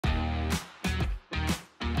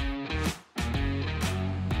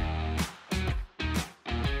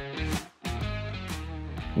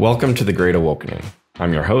Welcome to The Great Awakening.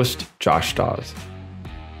 I'm your host, Josh Daws.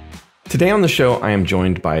 Today on the show, I am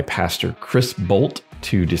joined by Pastor Chris Bolt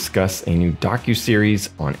to discuss a new docuseries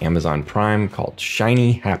on Amazon Prime called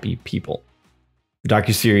Shiny Happy People. The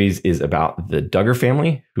docuseries is about the Duggar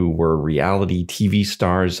family, who were reality TV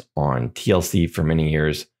stars on TLC for many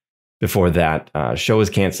years. Before that, show was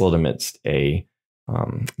canceled amidst a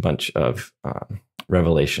bunch of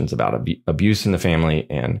revelations about abuse in the family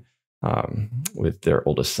and with their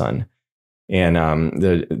oldest son. And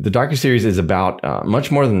the docuseries is about much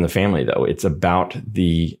more than the family, though. It's about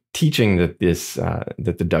the teaching that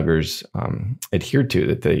that the Duggars adhered to,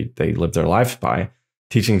 that they lived their life by,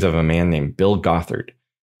 teachings of a man named Bill Gothard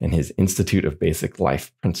and his Institute of Basic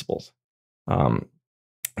Life Principles.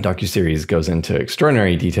 Docuseries goes into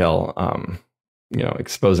extraordinary detail,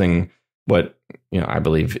 exposing what I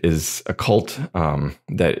believe is a cult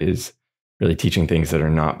that is really teaching things that are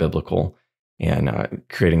not biblical and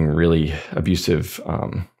creating really abusive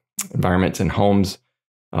environments in homes.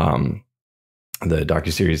 The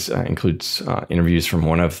docuseries includes interviews from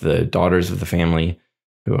one of the daughters of the family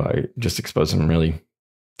who just expose some really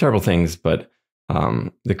terrible things. But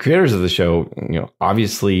the creators of the show,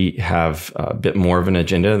 obviously have a bit more of an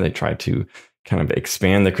agenda. They try to kind of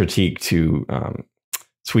expand the critique to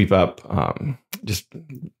sweep up just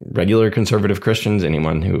regular conservative Christians,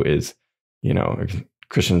 anyone who is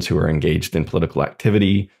Christians who are engaged in political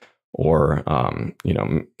activity or,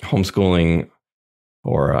 homeschooling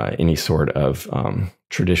or any sort of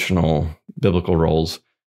traditional biblical roles.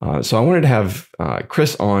 So I wanted to have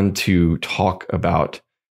Chris on to talk about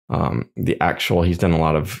he's done a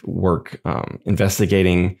lot of work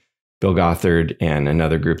investigating Bill Gothard and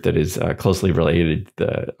another group that is closely related,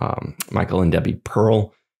 the Michael and Debbie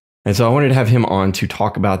Pearl. And so I wanted to have him on to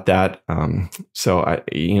talk about that. So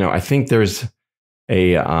I think there's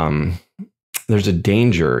a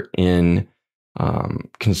danger in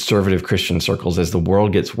conservative Christian circles as the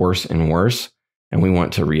world gets worse and worse, and we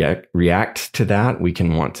want to react to that. We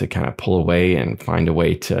can want to kind of pull away and find a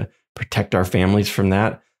way to protect our families from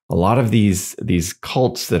that. A lot of these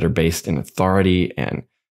cults that are based in authority and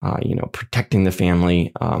protecting the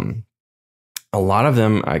family, a lot of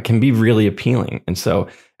them can be really appealing. And so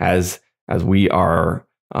as we are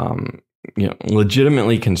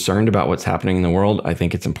legitimately concerned about what's happening in the world, I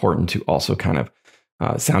think it's important to also kind of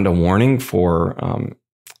sound a warning for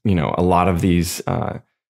a lot of these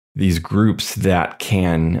groups that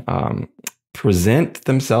can present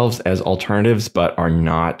themselves as alternatives but are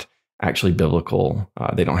not actually biblical.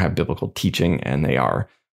 They don't have biblical teaching, and they are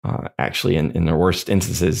actually in their worst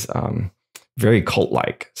instances very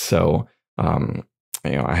cult-like. So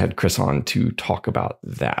I had Chris on to talk about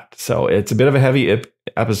that. So it's a bit of a heavy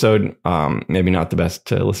episode, maybe not the best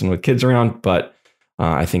to listen with kids around, but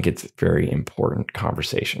I think it's a very important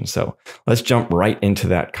conversation. So let's jump right into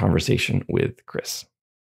that conversation with Chris.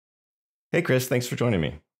 Hey, Chris, thanks for joining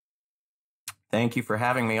me. Thank you for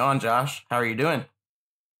having me on, Josh. How are you doing?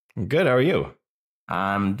 I'm good. How are you?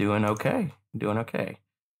 I'm doing okay.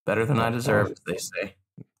 Better than I deserve, as they say.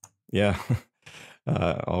 Yeah.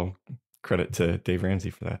 All credit to Dave Ramsey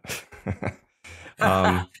for that.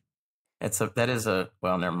 Well,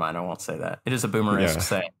 never mind. I won't say that. It is a boomeristic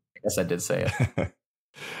saying. I guess I did say it.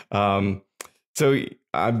 So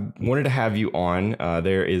I wanted to have you on.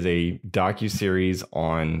 There is a docuseries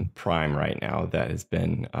on Prime right now that has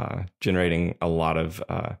been generating a lot of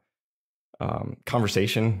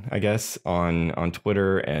conversation, I guess, on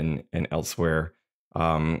Twitter and elsewhere.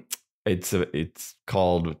 It's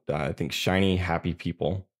called, I think, Shiny Happy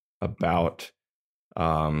People, about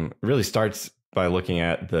really starts by looking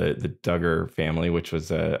at the Duggar family, which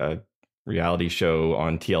was a reality show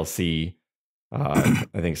on TLC. I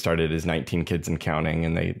think started as 19 Kids and Counting,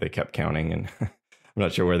 and they kept counting, and I'm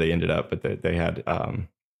not sure where they ended up, but they had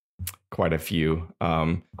quite a few.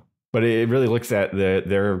 But it really looks at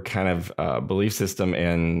their kind of belief system,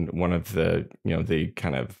 and one of the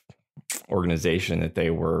kind of organization that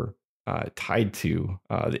they were tied to,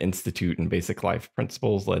 the Institute and Basic Life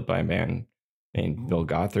Principles, led by a man named Bill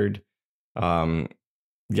Gothard. The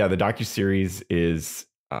docuseries is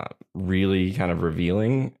really kind of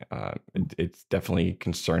revealing. It's definitely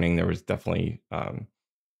concerning. There was definitely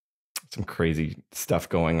some crazy stuff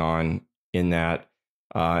going on in that.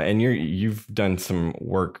 And you've done some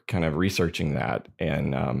work kind of researching that.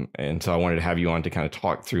 And so I wanted to have you on to kind of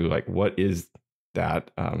talk through, like, what is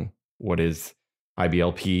that? What is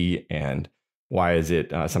IBLP, and why is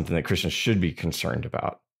it something that Christians should be concerned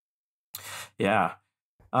about? Yeah.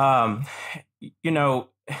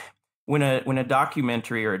 when a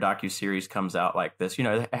documentary or a docuseries comes out like this,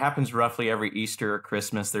 it happens roughly every Easter or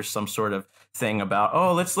Christmas. There's some sort of thing about,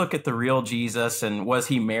 oh, let's look at the real Jesus, and was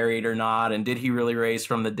he married or not, and did he really raise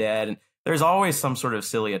from the dead? And there's always some sort of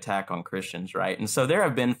silly attack on Christians, right? And so there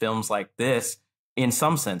have been films like this in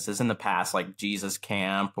some senses in the past, like Jesus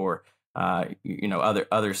Camp or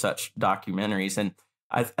other such documentaries. And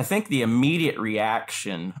I think the immediate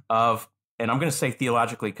reaction of, and I'm going to say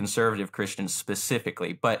theologically conservative Christians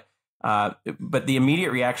specifically, but the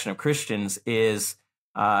immediate reaction of Christians is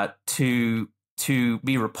to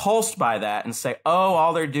be repulsed by that and say, oh,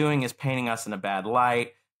 all they're doing is painting us in a bad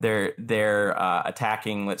light. They're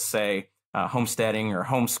attacking, let's say, homesteading or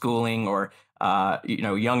homeschooling or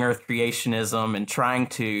young Earth creationism, and trying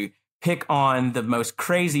to pick on the most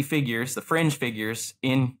crazy figures, the fringe figures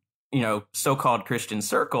in so-called Christian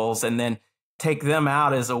circles, and then take them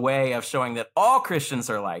out as a way of showing that all Christians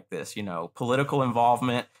are like this. Political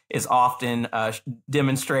involvement is often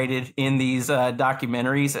demonstrated in these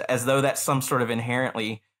documentaries as though that's some sort of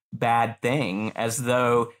inherently bad thing, as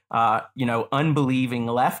though, unbelieving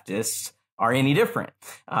leftists are any different.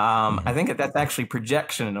 I think that's actually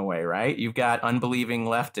projection in a way, right? You've got unbelieving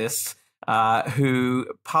leftists who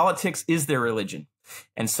politics is their religion.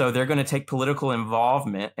 And so they're going to take political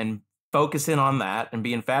involvement and focus in on that and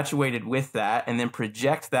be infatuated with that, and then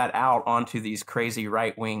project that out onto these crazy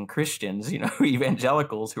right-wing Christians,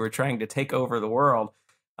 evangelicals who are trying to take over the world.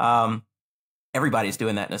 Everybody's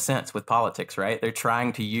doing that in a sense with politics, right? They're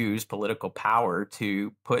trying to use political power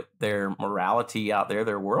to put their morality out there,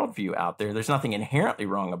 their worldview out there. There's nothing inherently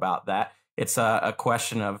wrong about that. It's a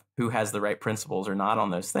question of who has the right principles or not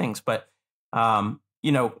on those things. But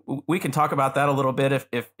we can talk about that a little bit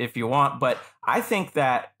if you want, but I think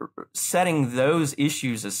that setting those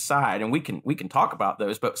issues aside, and we can talk about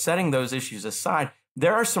those, but setting those issues aside,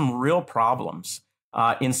 there are some real problems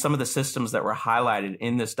in some of the systems that were highlighted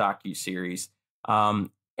in this docuseries. And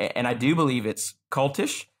I do believe it's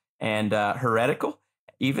cultish and heretical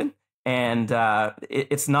even. And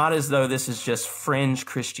it's not as though this is just fringe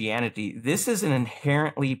Christianity. This is an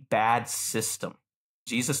inherently bad system.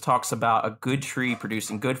 Jesus talks about a good tree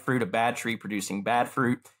producing good fruit, a bad tree producing bad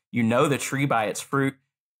fruit. You know the tree by its fruit.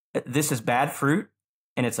 This is bad fruit,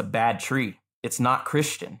 and it's a bad tree. It's not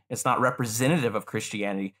Christian. It's not representative of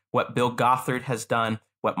Christianity. What Bill Gothard has done,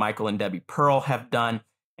 what Michael and Debbie Pearl have done,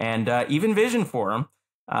 and even Vision Forum,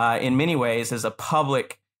 in many ways, is a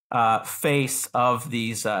public face of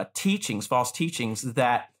these teachings, false teachings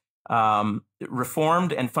that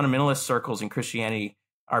Reformed and fundamentalist circles in Christianity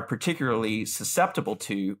are particularly susceptible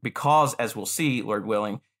to, because, as we'll see, Lord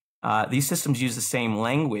willing, these systems use the same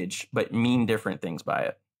language but mean different things by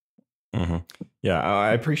it. Mm-hmm. Yeah,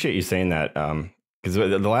 I appreciate you saying that, because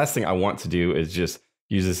the last thing I want to do is just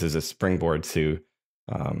use this as a springboard to,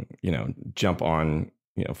 jump on,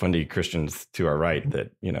 fundy Christians to our right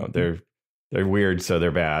that, they're weird, so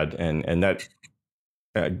they're bad, and that,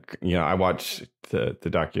 I watched the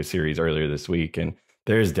docuseries earlier this week, and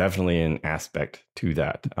there's definitely an aspect to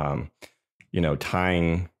that,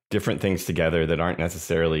 tying different things together that aren't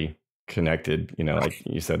necessarily connected. Like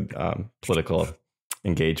you said, political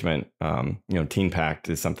engagement. Teen Pact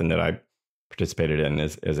is something that I participated in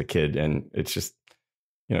as a kid, and it's just,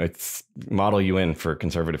 it's model UN for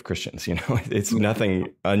conservative Christians. It's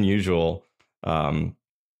nothing unusual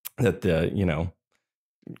that the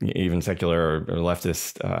even secular or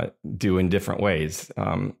leftists do in different ways.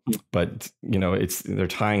 But, they're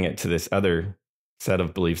tying it to this other set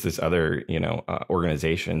of beliefs, this other,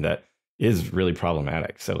 organization that is really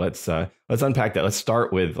problematic. So let's unpack that. Let's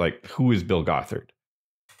start with, who is Bill Gothard?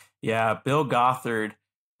 Yeah, Bill Gothard,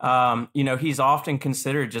 he's often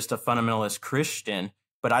considered just a fundamentalist Christian,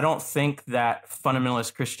 but I don't think that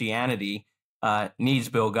fundamentalist Christianity needs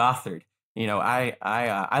Bill Gothard.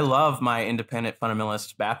 I love my independent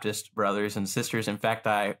fundamentalist Baptist brothers and sisters. In fact,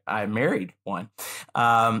 I married one,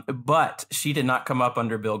 but she did not come up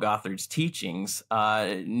under Bill Gothard's teachings,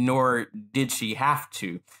 nor did she have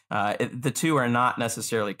to. The two are not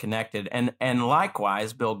necessarily connected. And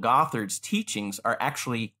likewise, Bill Gothard's teachings are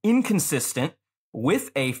actually inconsistent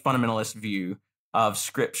with a fundamentalist view of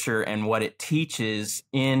Scripture and what it teaches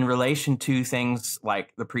in relation to things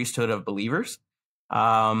like the priesthood of believers.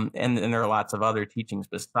 And there are lots of other teachings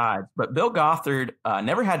besides. But Bill Gothard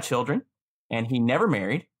never had children, and he never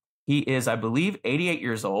married. He is, I believe, 88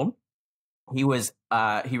 years old. He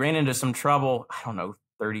ran into some trouble,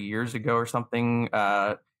 30 years ago or something,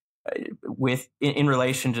 in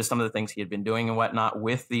relation to some of the things he had been doing and whatnot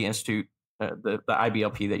with the Institute, the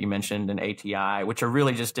IBLP that you mentioned, and ATI, which are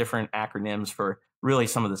really just different acronyms for really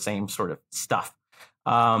some of the same sort of stuff.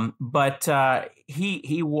 But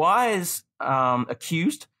he was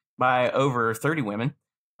accused by over 30 women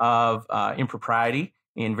of impropriety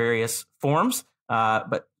in various forms,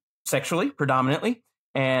 but sexually predominantly.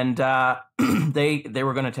 And they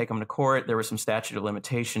were going to take him to court. There were some statute of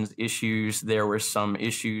limitations issues. There were some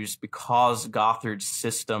issues because Gothard's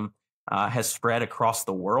system has spread across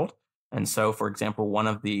the world. And so, for example, one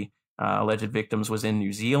of the alleged victims was in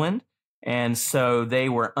New Zealand. And so they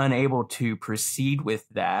were unable to proceed with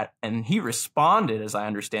that. And he responded, as I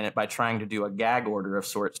understand it, by trying to do a gag order of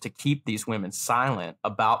sorts to keep these women silent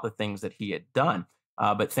about the things that he had done.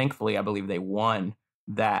 But thankfully, I believe they won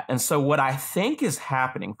that. And so what I think is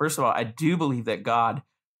happening, first of all, I do believe that God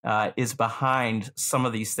is behind some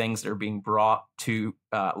of these things that are being brought to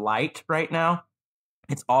light right now.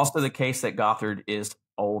 It's also the case that Gothard is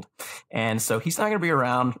old. And so he's not going to be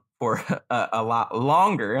around for a lot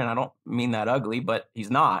longer. And I don't mean that ugly, but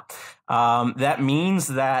he's not. That means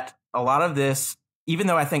that a lot of this, even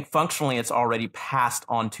though I think functionally it's already passed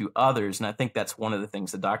on to others, and I think that's one of the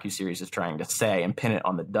things the docuseries is trying to say and pin it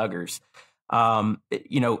on the Duggars.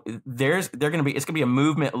 It's going to be a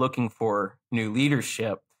movement looking for new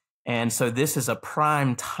leadership. And so this is a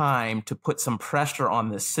prime time to put some pressure on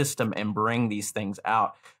the system and bring these things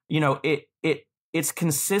out. It's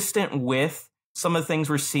consistent with some of the things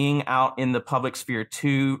we're seeing out in the public sphere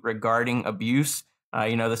too regarding abuse.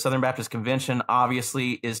 The Southern Baptist Convention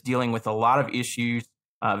obviously is dealing with a lot of issues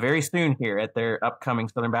very soon here at their upcoming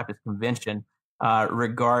Southern Baptist Convention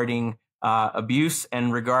regarding abuse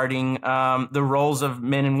and regarding the roles of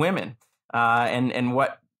men and women and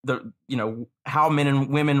what how men and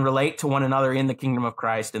women relate to one another in the kingdom of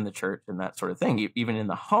Christ, in the church, and that sort of thing, even in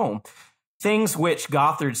the home. Things which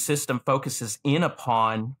Gothard's system focuses in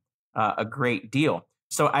upon a great deal.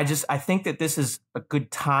 So I think that this is a good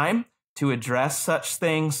time to address such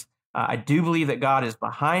things. I do believe that God is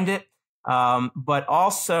behind it, but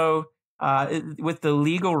also with the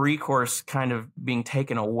legal recourse kind of being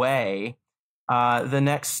taken away, the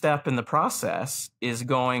next step in the process is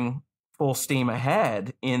going full steam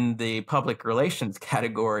ahead in the public relations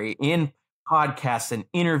category, in podcasts and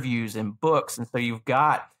interviews and books. And so you've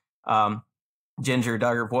got Ginger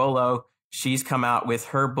Duggar-Vuolo. She's come out with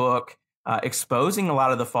her book exposing a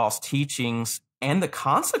lot of the false teachings and the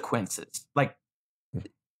consequences, like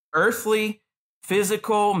earthly,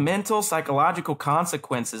 physical, mental, psychological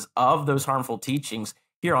consequences of those harmful teachings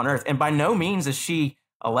here on earth. And by no means is she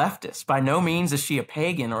a leftist. By no means is she a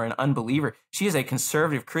pagan or an unbeliever. She is a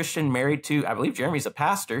conservative Christian married to, I believe Jeremy's a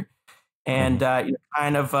pastor, and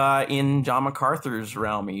kind of in John MacArthur's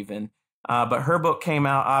realm even. But her book came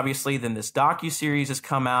out, obviously. Then this docuseries has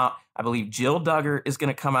come out. I believe Jill Duggar is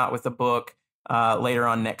going to come out with a book later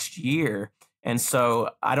on next year. And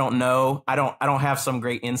so I don't know. I don't have some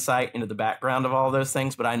great insight into the background of all those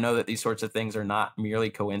things, but I know that these sorts of things are not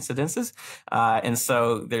merely coincidences. And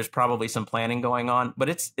so there's probably some planning going on, but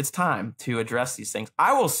it's time to address these things.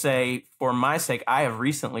 I will say, for my sake, I have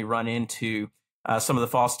recently run into some of the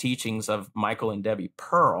false teachings of Michael and Debbie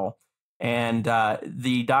Pearl. And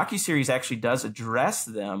the docuseries actually does address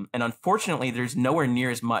them. And unfortunately, there's nowhere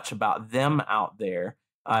near as much about them out there.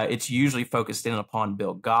 It's usually focused in upon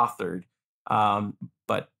Bill Gothard.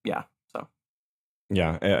 But yeah, so.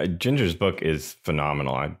 Yeah, Ginger's book is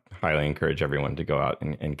phenomenal. I highly encourage everyone to go out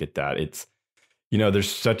and get that. It's,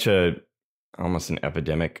 there's such almost an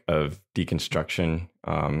epidemic of deconstruction.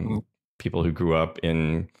 People who grew up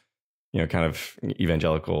in, kind of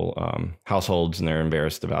evangelical households, and they're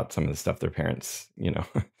embarrassed about some of the stuff their parents,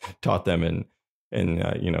 taught them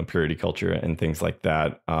in purity culture and things like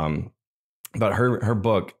that. But her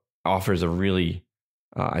book offers a really,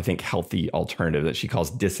 I think, healthy alternative that she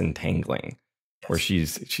calls disentangling, where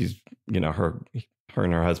she's her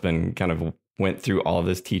and her husband kind of went through all of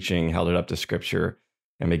this teaching, held it up to scripture,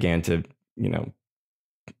 and began to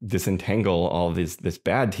disentangle all of this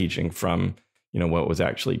bad teaching from what was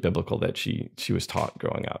actually biblical that she was taught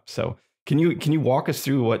growing up. So can you walk us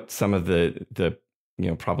through what some of the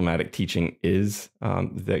problematic teaching is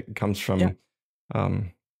that comes from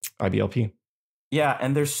IBLP? Yeah,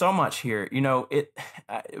 and there's so much here.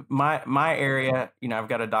 My area, I've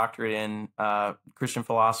got a doctorate in Christian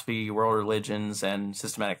philosophy, world religions, and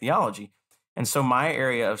systematic theology. And so my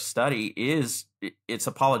area of study it's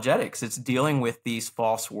apologetics. It's dealing with these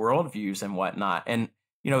false worldviews and whatnot. And,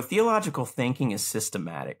 theological thinking is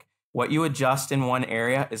systematic. What you adjust in one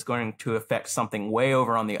area is going to affect something way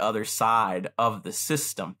over on the other side of the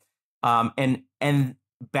system. And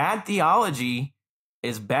bad theology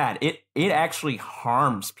is bad. It actually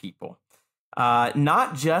harms people.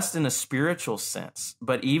 not just in a spiritual sense,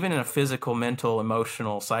 but even in a physical, mental,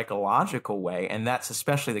 emotional, psychological way. And that's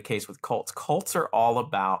especially the case with cults. Cults are all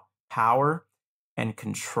about power and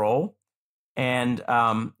control. And,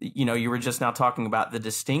 you were just now talking about the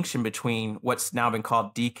distinction between what's now been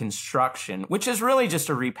called deconstruction, which is really just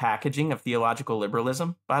a repackaging of theological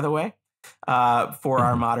liberalism, by the way, for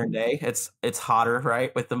our modern day. It's hotter,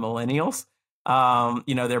 right, with the millennials.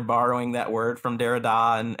 They're borrowing that word from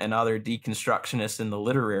Derrida and other deconstructionists in the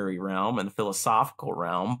literary realm and the philosophical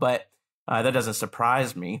realm, but that doesn't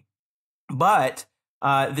surprise me. But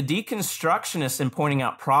the deconstructionists, in pointing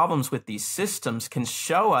out problems with these systems, can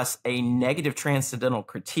show us a negative transcendental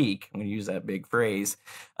critique, I'm going to use that big phrase,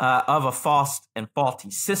 of a false and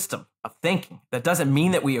faulty system of thinking. That doesn't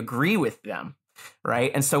mean that we agree with them. Right.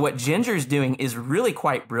 And so what Ginger's doing is really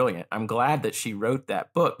quite brilliant. I'm glad that she wrote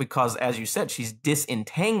that book because, as you said, she's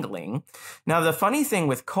disentangling. Now, the funny thing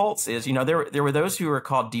with cults is, there were those who were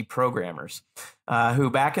called deprogrammers, who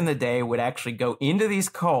back in the day would actually go into these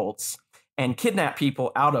cults and kidnap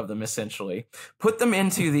people out of them, essentially, put them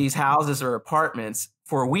into these houses or apartments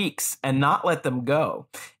for weeks and not let them go.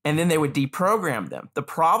 And then they would deprogram them. The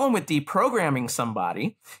problem with deprogramming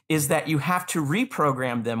somebody is that you have to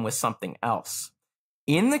reprogram them with something else.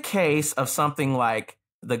 In the case of something like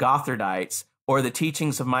the Gothardites or the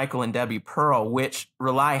teachings of Michael and Debbie Pearl, which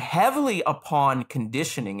rely heavily upon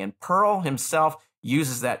conditioning, and Pearl himself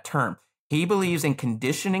uses that term. He believes in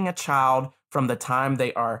conditioning a child from the time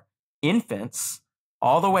they are infants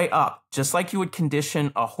all the way up, just like you would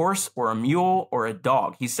condition a horse or a mule or a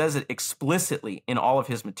dog. He says it explicitly in all of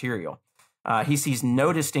his material. He sees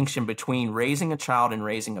no distinction between raising a child and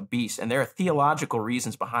raising a beast. And there are theological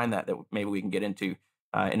reasons behind that maybe we can get into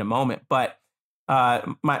in a moment. But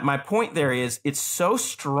my point there is it's so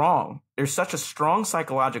strong. There's such a strong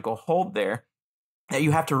psychological hold there that you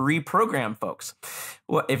have to reprogram folks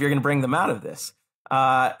if you're going to bring them out of this.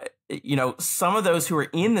 Some of those who are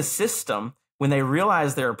in the system, when they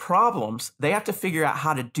realize there are problems, they have to figure out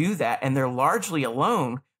how to do that. And they're largely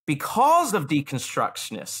alone because of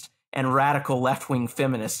deconstructionists and radical left-wing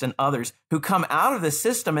feminists and others who come out of the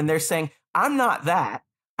system and they're saying, I'm not that.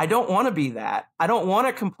 I don't want to be that. I don't want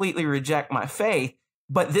to completely reject my faith,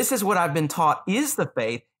 but this is what I've been taught is the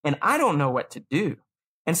faith, and I don't know what to do.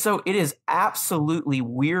 And so it is absolutely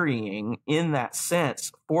wearying in that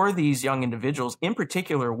sense for these young individuals, in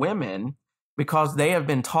particular women, because they have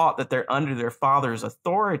been taught that they're under their father's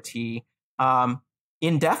authority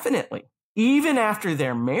indefinitely. Even after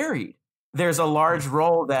they're married, there's a large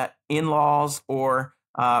role that in-laws or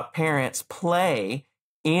parents play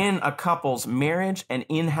in a couple's marriage and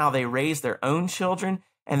in how they raise their own children.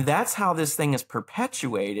 And that's how this thing is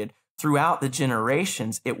perpetuated throughout the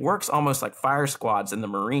generations. It works almost like fire squads in the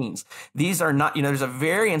Marines. These are not, there's a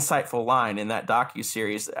very insightful line in that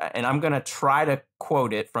docuseries, and I'm going to try to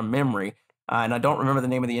quote it from memory. And I don't remember the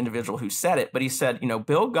name of the individual who said it, but he said,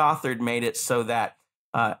 Bill Gothard made it so that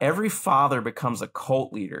every father becomes a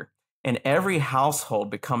cult leader and every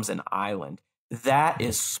household becomes an island. That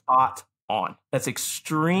is spot on. That's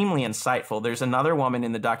extremely insightful. There's another woman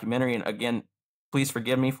in the documentary, and again, please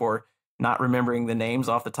forgive me for not remembering the names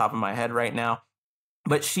off the top of my head right now,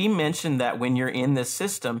 but she mentioned that when you're in this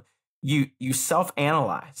system, you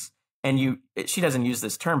self-analyze. And she doesn't use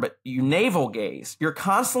this term, but you navel gaze. You're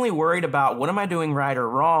constantly worried about what am I doing right or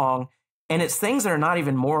wrong? And it's things that are not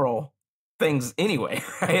even moral things anyway,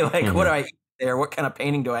 right? Like, what do I eat there? What kind of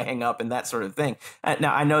painting do I hang up and that sort of thing?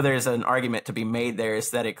 Now, I know there's an argument to be made there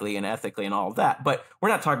aesthetically and ethically and all of that, but we're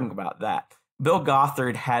not talking about that. Bill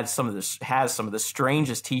Gothard has some of the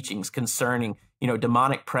strangest teachings concerning,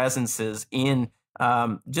 demonic presences in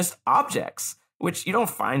just objects, which you don't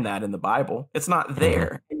find that in the Bible. It's not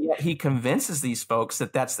there. And yet he convinces these folks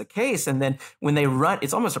that that's the case. And then when they run,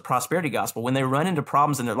 it's almost a prosperity gospel. When they run into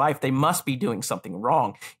problems in their life, they must be doing something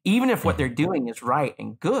wrong, even if what they're doing is right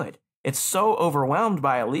and good. It's so overwhelmed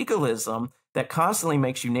by a legalism that constantly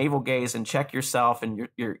makes you navel gaze and check yourself, and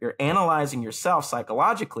you're analyzing yourself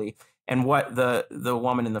psychologically. And what the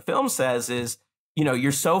woman in the film says is,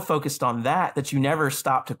 you're so focused on that you never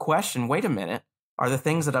stop to question, wait a minute, are the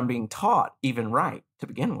things that I'm being taught even right to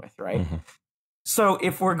begin with, right? Mm-hmm. So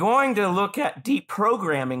if we're going to look at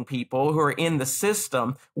deprogramming people who are in the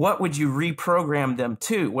system, what would you reprogram them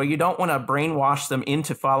to? Well, you don't want to brainwash them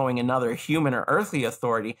into following another human or earthly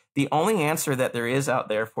authority. The only answer that there is out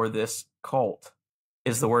there for this cult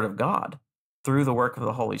is the Word of God through the work of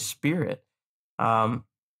the Holy Spirit. Milton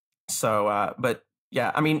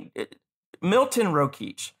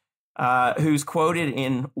Rokeach, who's quoted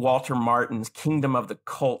in Walter Martin's Kingdom of the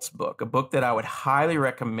Cults book, a book that I would highly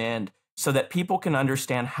recommend so that people can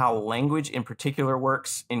understand how language in particular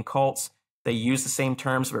works in cults. They use the same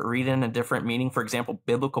terms but read in a different meaning. For example,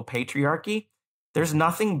 biblical patriarchy. There's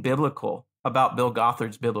nothing biblical about Bill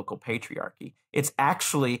Gothard's biblical patriarchy. It's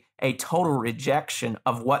actually a total rejection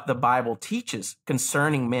of what the Bible teaches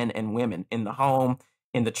concerning men and women in the home,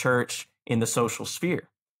 in the church, in the social sphere.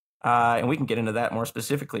 And we can get into that more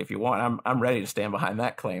specifically if you want. I'm ready to stand behind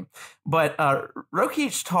that claim. But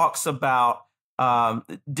Rokeach talks about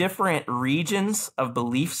different regions of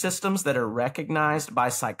belief systems that are recognized by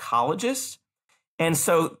psychologists. And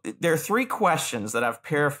so there are three questions that I've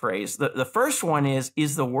paraphrased. The first one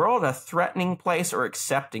is the world a threatening place or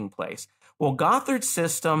accepting place? Well, Gothard's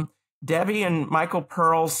system, Debbie and Michael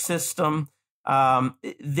Pearl's system,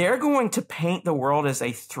 they're going to paint the world as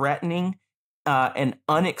a threatening and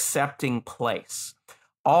unaccepting place.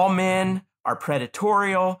 All men are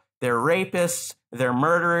predatorial, they're rapists, they're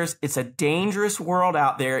murderers. It's a dangerous world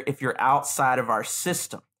out there if you're outside of our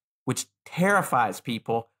system, which terrifies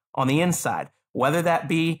people on the inside, whether that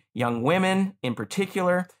be young women in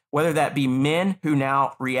particular, whether that be men who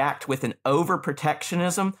now react with an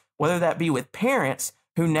overprotectionism, whether that be with parents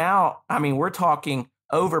who now, I mean, we're talking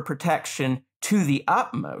overprotection to the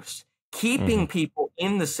utmost, keeping people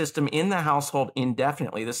in the system, in the household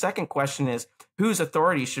indefinitely. The second question is, whose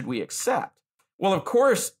authority should we accept? Well, of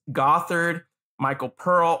course, Gothard, Michael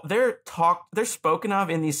Pearl, they're spoken of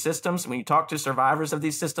in these systems. When you talk to survivors of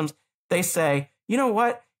these systems, they say, you know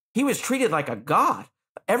what? He was treated like a god.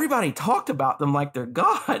 Everybody talked about them like they're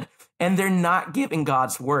God, and they're not giving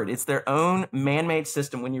God's word. It's their own man-made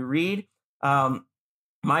system. When you read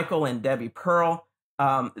Michael and Debbie Pearl,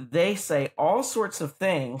 they say all sorts of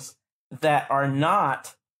things that are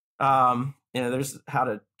not, there's How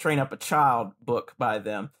to Train Up a Child book by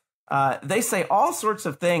them. They say all sorts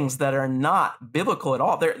of things that are not biblical at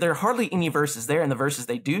all. There are hardly any verses there, and the verses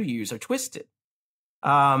they do use are twisted.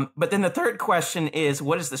 But then the third question is,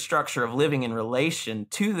 what is the structure of living in relation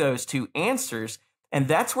to those two answers? And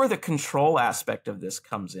that's where the control aspect of this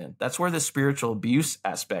comes in. That's where the spiritual abuse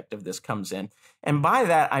aspect of this comes in. And by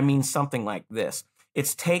that, I mean something like this.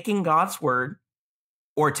 It's taking God's word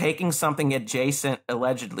or taking something adjacent,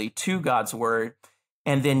 allegedly, to God's word,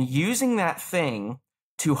 and then using that thing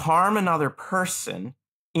to harm another person,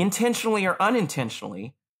 intentionally or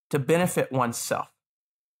unintentionally, to benefit oneself.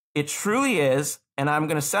 It truly is, and I'm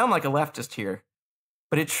going to sound like a leftist here,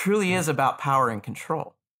 but it truly is about power and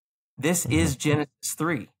control. This is Genesis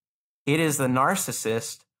 3. It is the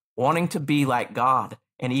narcissist wanting to be like God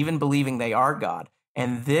and even believing they are God.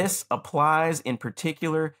 And this applies in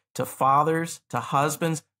particular to fathers, to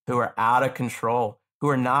husbands who are out of control, who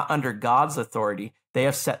are not under God's authority. They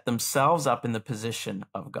have set themselves up in the position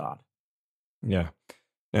of God. Yeah.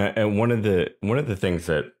 And one of the things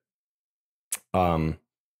that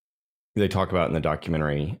they talk about in the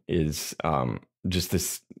documentary is just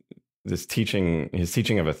this teaching, his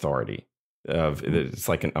teaching of authority. It's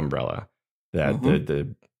like an umbrella that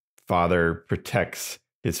the father protects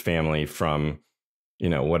his family from,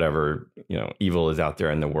 whatever, evil is out there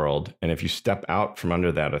in the world. And if you step out from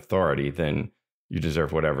under that authority, then you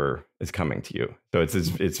deserve whatever is coming to you. So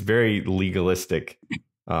it's very legalistic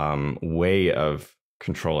way of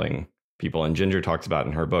controlling people. And Ginger talks about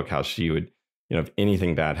in her book how she would, if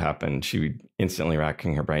anything bad happened, she would instantly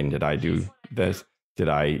racking her brain. Did I do this? Did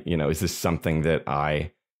I, is this something that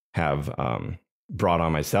I have brought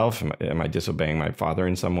on myself? Am I disobeying my father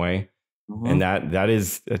in some way? And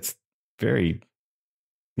that's very,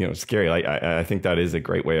 scary. Like I think that is a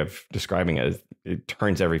great way of describing it. It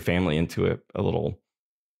turns every family into a little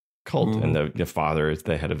cult, and the father is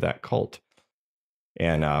the head of that cult.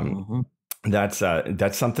 And that's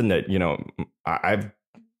something that, I've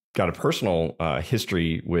got a personal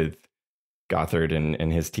history with Gothard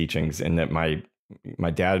and his teachings, and that my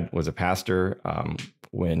dad was a pastor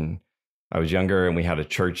when I was younger, and we had a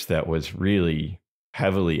church that was really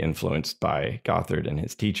heavily influenced by Gothard and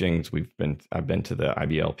his teachings. I've been to the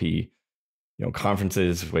IBLP,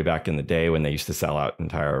 conferences way back in the day when they used to sell out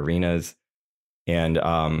entire arenas. And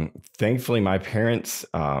thankfully, my parents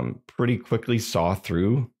pretty quickly saw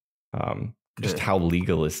through just how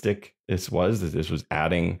legalistic this was. That this was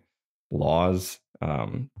adding laws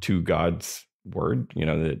to God's word.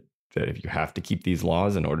 That if you have to keep these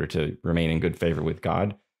laws in order to remain in good favor with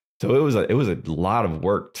God. So it was a lot of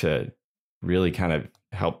work to really kind of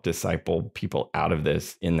help disciple people out of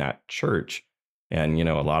this in that church. And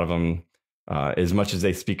a lot of them, as much as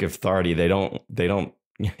they speak of authority, they don't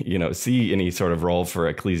see any sort of role for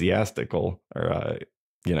ecclesiastical or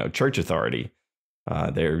church authority.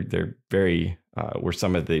 They're very were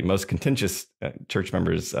some of the most contentious church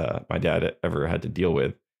members my dad ever had to deal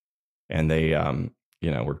with. and they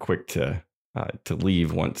were quick to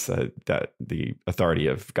leave once that the authority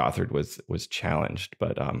of Gothard was challenged.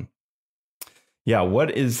 But why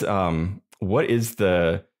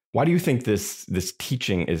do you think this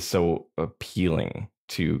teaching is so appealing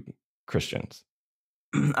to Christians?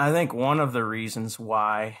 I think one of the reasons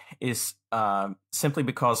why is simply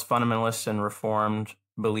because fundamentalists and Reformed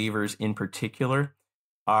believers in particular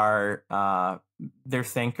are they're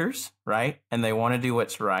thinkers, right? And they want to do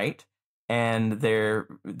what's right, and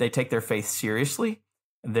they take their faith seriously.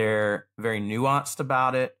 They're very nuanced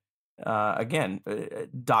about it.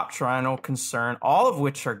 Doctrinal concern, all of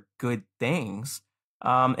which are good things.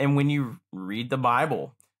 And when you read the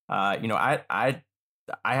Bible, I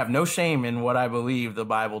have no shame in what I believe the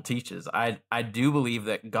Bible teaches. I do believe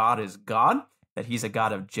that God is God, that he's a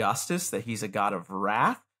God of justice, that he's a God of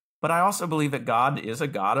wrath. But I also believe that God is a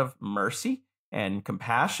God of mercy and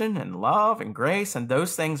compassion and love and grace, and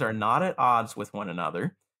those things are not at odds with one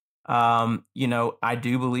another. I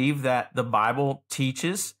do believe that the Bible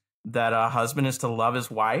teaches that a husband is to love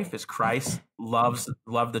his wife as Christ loved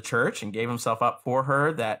the church and gave himself up for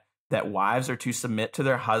her, that wives are to submit to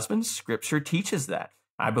their husbands. Scripture teaches that.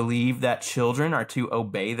 I believe that children are to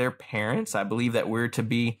obey their parents. I believe that we're to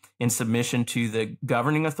be in submission to the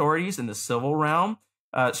governing authorities in the civil realm.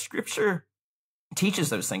 Scripture teaches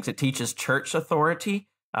those things. It teaches church authority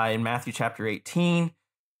in Matthew chapter 18.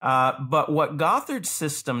 But what Gothard's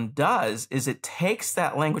system does is it takes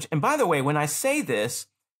that language. And by the way, when I say this,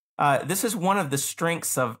 this is one of the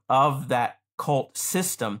strengths of that cult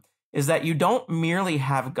system, is that you don't merely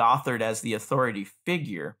have Gothard as the authority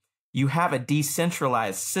figure. You have a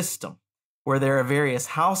decentralized system where there are various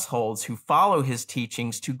households who follow his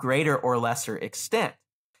teachings to greater or lesser extent.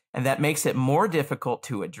 And that makes it more difficult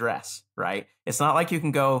to address, right? It's not like you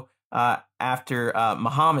can go after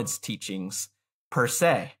Muhammad's teachings per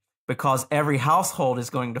se, because every household is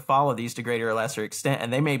going to follow these to greater or lesser extent,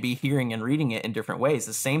 and they may be hearing and reading it in different ways.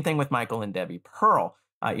 The same thing with Michael and Debbie Pearl.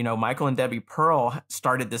 Michael and Debbie Pearl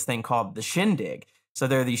started this thing called the Shindig. So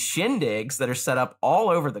there are these shindigs that are set up all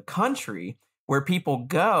over the country where people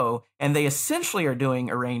go and they essentially are doing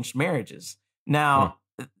arranged marriages. Now,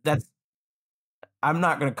 I'm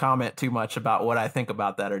not going to comment too much about what I think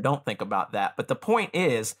about that or don't think about that. But the point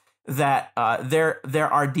is that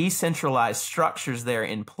there are decentralized structures there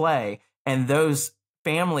in play, and those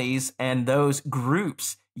families and those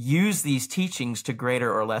groups use these teachings to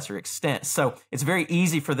greater or lesser extent. So it's very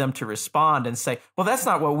easy for them to respond and say, well, that's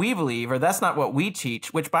not what we believe, or that's not what we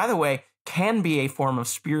teach, which, by the way, can be a form of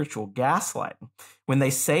spiritual gaslighting. When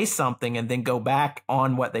they say something and then go back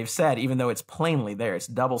on what they've said, even though it's plainly there, it's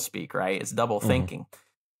double speak, right? It's double thinking,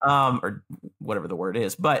 or whatever the word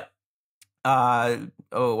is. But, what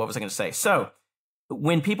was I going to say? So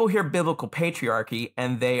when people hear biblical patriarchy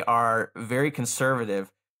and they are very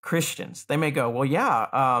conservative Christians, they may go, well,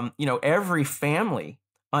 yeah, every family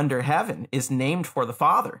under heaven is named for the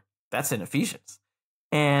Father. That's in Ephesians.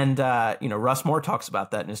 And, Russ Moore talks about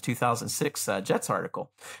that in his 2006 Jets article.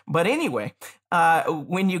 But anyway,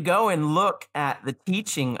 when you go and look at the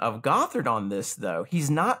teaching of Gothard on this, though, he's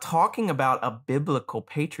not talking about a biblical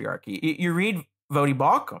patriarchy. You read Vodi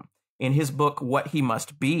Bakum in his book, What He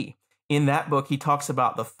Must Be. In that book, he talks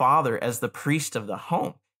about the father as the priest of the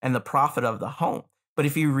home and the prophet of the home. But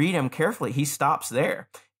if you read him carefully, he stops there.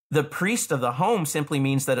 The priest of the home simply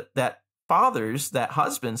means that fathers, that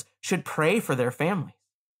husbands, should pray for their families.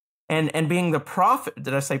 And being the prophet,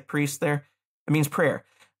 did I say priest there? It means prayer.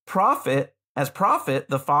 As prophet,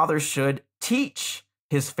 the father should teach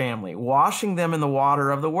his family, washing them in the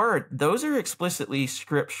water of the word. Those are explicitly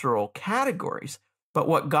scriptural categories. But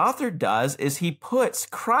what Gothard does is he puts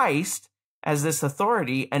Christ as this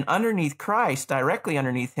authority, and underneath Christ, directly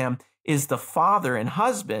underneath him, is the father and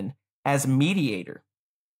husband as mediator.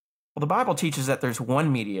 Well, the Bible teaches that there's one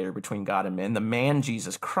mediator between God and men, the man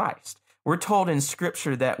Jesus Christ. We're told in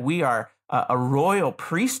Scripture that we are a royal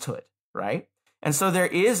priesthood, right? And so there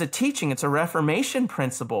is a teaching, it's a Reformation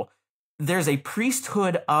principle. There's a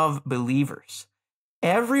priesthood of believers.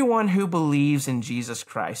 Everyone who believes in Jesus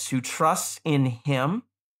Christ, who trusts in him,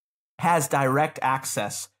 has direct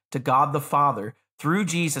access to God the Father through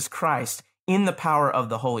Jesus Christ in the power of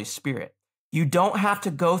the Holy Spirit. You don't have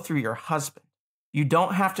to go through your husband. You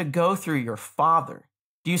don't have to go through your father.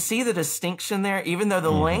 Do you see the distinction there? Even though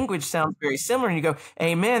the language sounds very similar, and you go,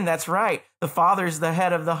 amen, that's right. The father's the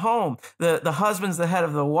head of the home. The husband's the head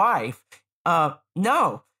of the wife.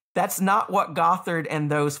 No, that's not what Gothard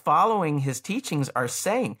and those following his teachings are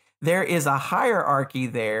saying. There is a hierarchy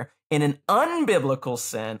there in an unbiblical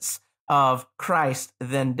sense of Christ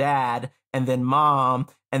then dad and then mom,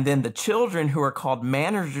 and then the children who are called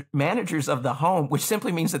managers of the home, which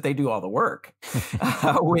simply means that they do all the work,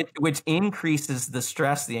 which increases the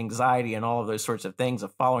stress, the anxiety, and all of those sorts of things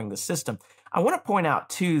of following the system. I want to point out,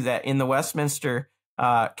 too, that in the Westminster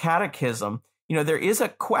Catechism, there is a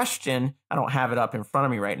question. I don't have it up in front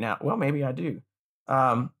of me right now. Well, maybe I do.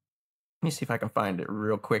 Let me see if I can find it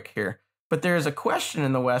real quick here. But there is a question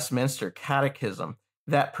in the Westminster Catechism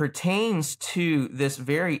that pertains to this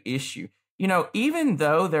very issue. Even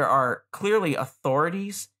though there are clearly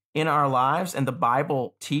authorities in our lives, and the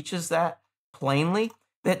Bible teaches that plainly,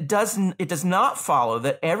 it does not follow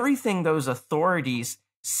that everything those authorities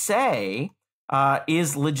say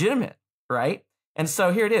is legitimate, right? And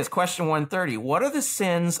so here it is, question 130. What are the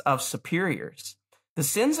sins of superiors? The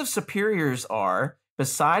sins of superiors are,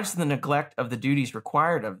 besides the neglect of the duties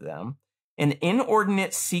required of them, an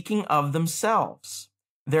inordinate seeking of themselves,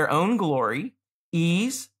 their own glory,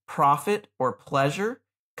 ease, profit, or pleasure,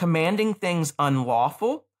 commanding things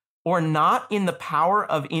unlawful, or not in the power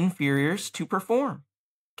of inferiors to perform,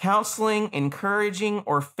 counseling, encouraging,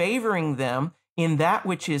 or favoring them in that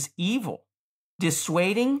which is evil,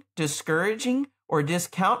 dissuading, discouraging, or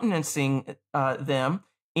discountenancing them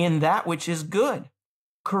in that which is good,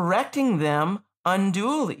 correcting them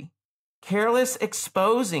unduly, careless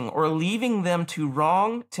exposing or leaving them to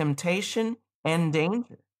wrong, temptation, and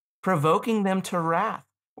danger, provoking them to wrath,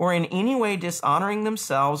 or in any way dishonoring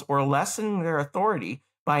themselves or lessening their authority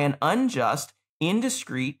by an unjust,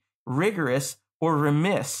 indiscreet, rigorous, or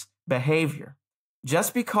remiss behavior.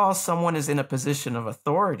 Just because someone is in a position of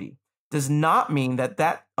authority does not mean that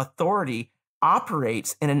that authority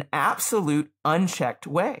operates in an absolute unchecked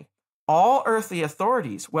way. All earthly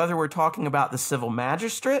authorities, whether we're talking about the civil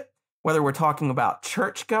magistrate, whether we're talking about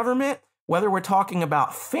church government, whether we're talking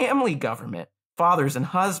about family government, fathers and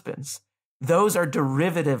husbands, those are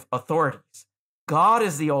derivative authorities. God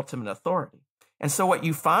is the ultimate authority. And so what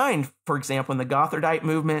you find, for example, in the Gothardite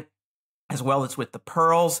movement, as well as with the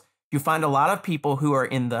Pearls, you find a lot of people who are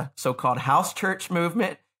in the so-called house church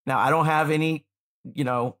movement. Now, I don't have any,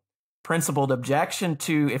 principled objection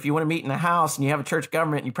to, if you want to meet in a house and you have a church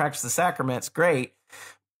government and you practice the sacraments, great,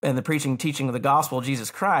 and the preaching and teaching of the gospel of Jesus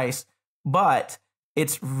Christ. But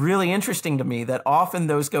it's really interesting to me that often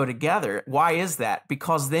those go together. Why is that?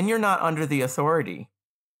 Because then you're not under the authority,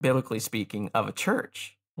 biblically speaking, of a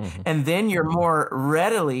church. Mm-hmm. And then you're more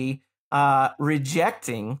readily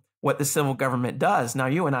rejecting what the civil government does. Now,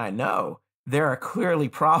 you and I know there are clearly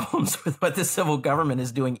problems with what the civil government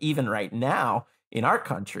is doing even right now in our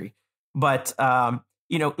country. But,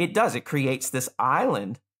 it does. It creates this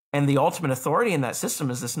island, and the ultimate authority in that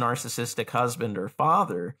system is this narcissistic husband or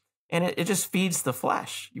father, and it just feeds the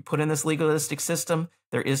flesh. You put in this legalistic system,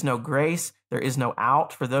 there is no grace, there is no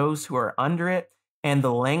out for those who are under it, and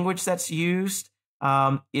the language that's used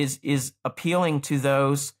is appealing to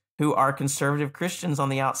those who are conservative Christians on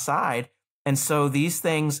the outside. And so these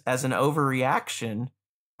things, as an overreaction,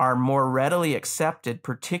 are more readily accepted,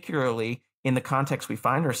 particularly in the context we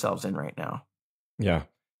find ourselves in right now. Yeah.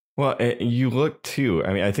 Well, you look too.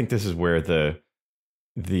 I mean, I think this is where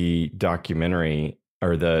the documentary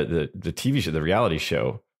or the TV show, the reality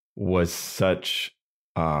show, was such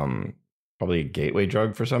probably a gateway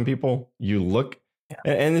drug for some people. You look,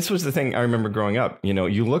 and this was the thing I remember growing up.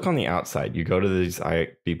 You look on the outside. You go to these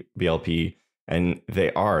BLP, and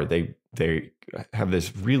they have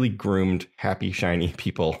this really groomed, happy, shiny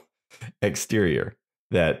people exterior.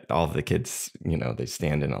 That all of the kids, they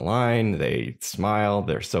stand in a line, they smile,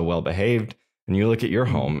 they're so well behaved. And you look at your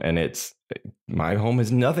home, and my home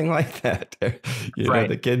is nothing like that. Right.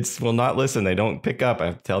 The kids will not listen. They don't pick up.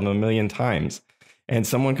 I've told them 1,000,000 times. And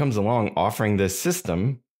someone comes along offering this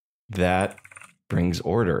system that brings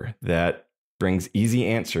order, that brings easy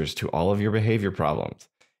answers to all of your behavior problems.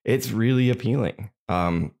 It's really appealing.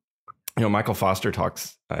 Michael Foster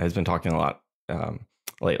has been talking a lot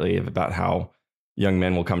lately about how young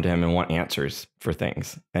men will come to him and want answers for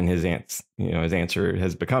things. And his answer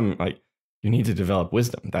has become like, you need to develop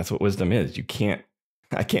wisdom. That's what wisdom is.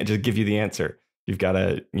 I can't just give you the answer. You've got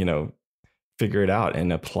to, figure it out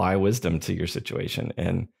and apply wisdom to your situation.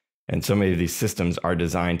 And so many of these systems are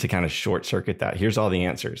designed to kind of short circuit that. Here's all the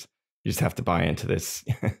answers. You just have to buy into this,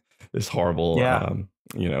 this horrible,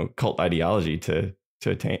 cult ideology to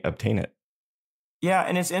obtain it. Yeah.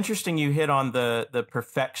 And it's interesting you hit on the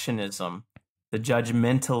perfectionism, the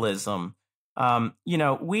judgmentalism.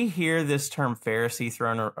 We hear this term Pharisee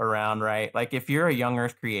thrown around, right? Like if you're a young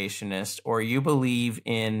earth creationist or you believe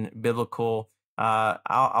in biblical,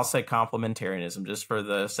 I'll say complementarianism just for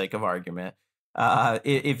the sake of argument.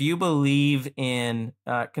 If you believe in,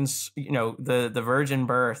 the virgin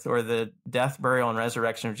birth or the death, burial, and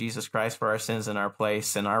resurrection of Jesus Christ for our sins in our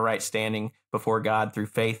place and our right standing before God through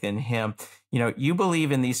faith in Him, you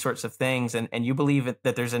believe in these sorts of things, and you believe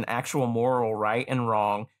that there's an actual moral right and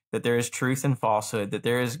wrong, that there is truth and falsehood, that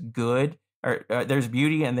there is good, or there's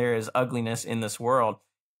beauty and there is ugliness in this world,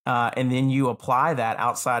 and then you apply that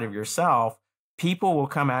outside of yourself. People will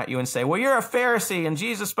come at you and say, well, you're a Pharisee and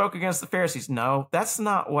Jesus spoke against the Pharisees. No, that's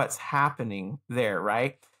not what's happening there,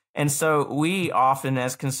 right? And so we often,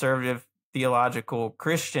 as conservative theological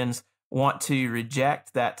Christians, want to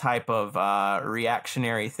reject that type of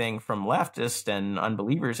reactionary thing from leftists and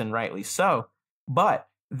unbelievers, and rightly so. But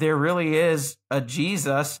there really is a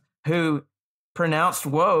Jesus who pronounced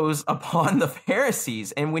woes upon the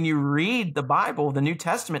Pharisees. And when you read the Bible, the New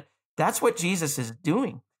Testament, that's what Jesus is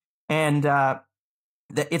doing. And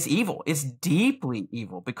it's evil. It's deeply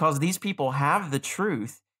evil, because these people have the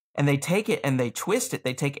truth and they take it and they twist it.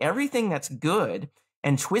 They take everything that's good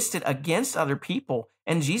and twist it against other people.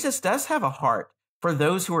 And Jesus does have a heart for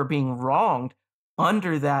those who are being wronged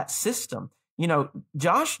under that system.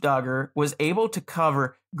 Josh Duggar was able to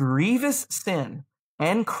cover grievous sin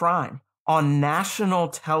and crime on national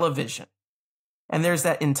television. And there's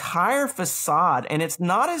that entire facade. And it's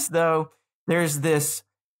not as though there's this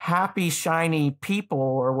happy, shiny people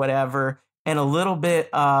or whatever, and a little bit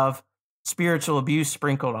of spiritual abuse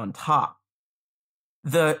sprinkled on top.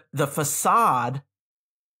 The facade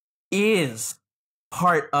is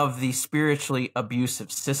part of the spiritually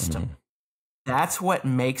abusive system. Mm-hmm. That's what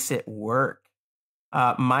makes it work.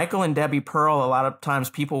 Michael and Debbie Pearl, a lot of times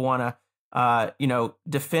people want to,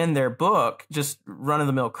 defend their book, just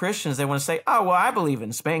run-of-the-mill Christians. They want to say, oh, well, I believe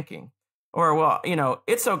in spanking. Or, well,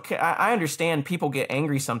 it's okay. I understand people get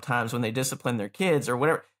angry sometimes when they discipline their kids or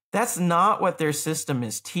whatever. That's not what their system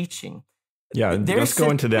is teaching. Yeah, let's go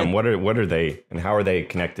into them. What are they, and how are they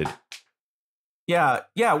connected? Yeah.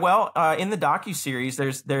 Well, in the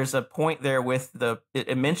docuseries, there's a point there with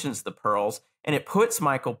it mentions the Pearls, and it puts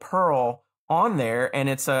Michael Pearl on there, and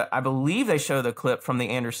I believe they show the clip from the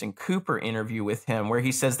Anderson Cooper interview with him, where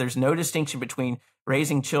he says there's no distinction between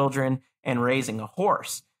raising children and raising a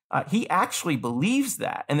horse. He actually believes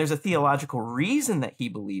that, and there's a theological reason that he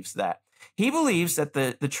believes that. He believes that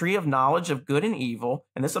the tree of knowledge of good and evil,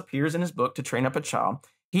 and this appears in his book, To Train Up a Child,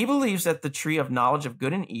 he believes that the tree of knowledge of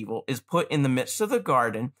good and evil is put in the midst of the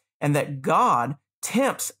garden, and that God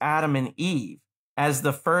tempts Adam and Eve as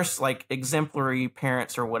the first, exemplary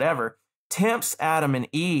parents or whatever, tempts Adam and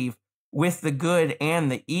Eve with the good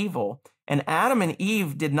and the evil. And Adam and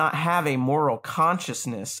Eve did not have a moral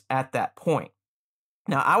consciousness at that point.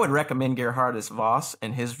 Now, I would recommend Gerhardus Voss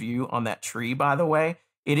and his view on that tree, by the way.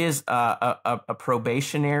 It is a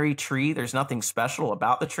probationary tree. There's nothing special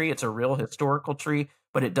about the tree. It's a real historical tree,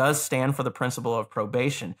 but it does stand for the principle of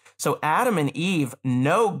probation. So Adam and Eve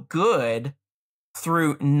know good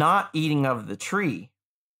through not eating of the tree,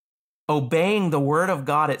 obeying the word of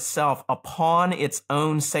God itself upon its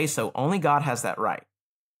own say-so. Only God has that right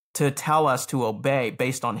to tell us to obey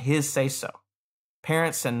based on his say-so.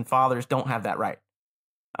 Parents and fathers don't have that right.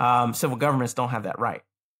 Civil governments don't have that right.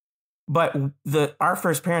 But our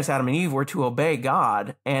first parents, Adam and Eve, were to obey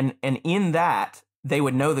God, and in that, they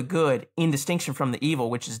would know the good in distinction from the evil,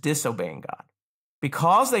 which is disobeying God.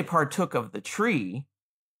 Because they partook of the tree,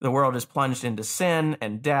 the world is plunged into sin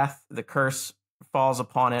and death, the curse falls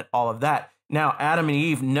upon it, all of that. Now, Adam and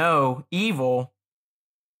Eve know evil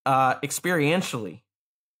experientially,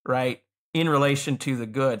 right, in relation to the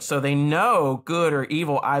good. So they know good or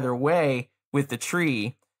evil either way with the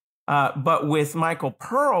tree. But with Michael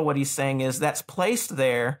Pearl, what he's saying is that's placed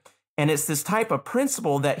there, and it's this type of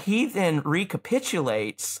principle that he then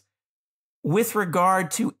recapitulates with regard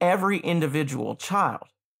to every individual child.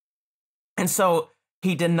 And so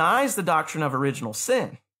he denies the doctrine of original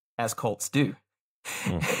sin, as cults do.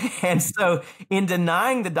 And so in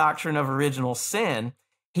denying the doctrine of original sin,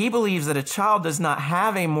 he believes that a child does not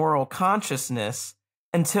have a moral consciousness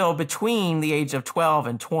until between the age of 12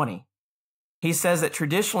 and 20. He says that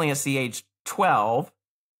traditionally it's the age 12.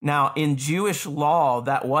 Now, in Jewish law,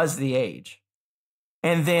 that was the age.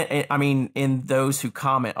 And then, in those who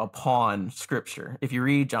comment upon Scripture, if you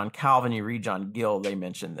read John Calvin, you read John Gill, they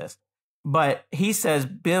mention this. But he says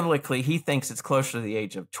biblically, he thinks it's closer to the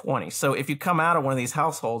age of 20. So if you come out of one of these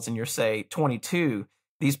households and you're, say, 22,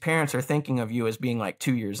 these parents are thinking of you as being like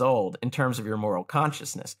 2 years old in terms of your moral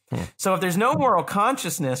consciousness. So if there's no moral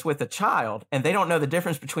consciousness with a child and they don't know the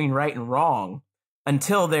difference between right and wrong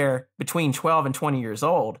until they're between 12 and 20 years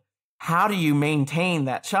old, how do you maintain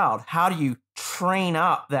that child? How do you train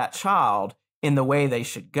up that child in the way they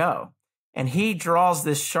should go? And he draws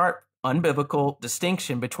this sharp, unbiblical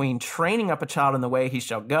distinction between training up a child in the way he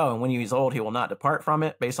shall go, and when he is old, he will not depart from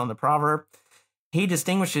it, based on the proverb. He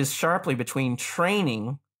distinguishes sharply between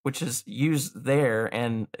training, which is used there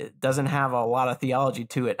and it doesn't have a lot of theology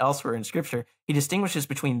to it elsewhere in Scripture. He distinguishes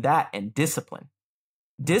between that and discipline.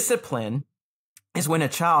 Discipline is when a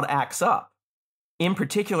child acts up, in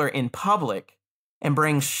particular in public, and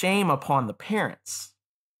brings shame upon the parents.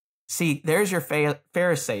 See, there's your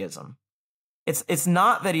Pharisaism. It's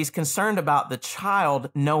not that he's concerned about the child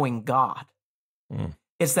knowing God.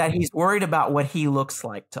 It's that he's worried about what he looks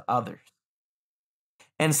like to others.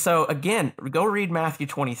 And so, again, go read Matthew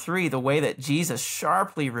 23, the way that Jesus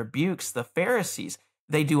sharply rebukes the Pharisees.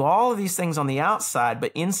 They do all of these things on the outside,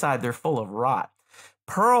 but inside they're full of rot.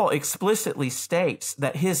 Pearl explicitly states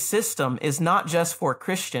that his system is not just for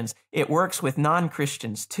Christians, it works with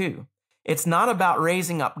non-Christians too. It's not about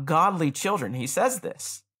raising up godly children. He says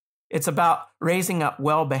this. It's about raising up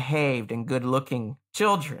well-behaved and good-looking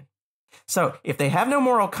children. So if they have no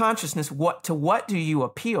moral consciousness, what do you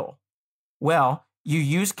appeal? Well, you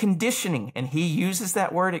use conditioning, and he uses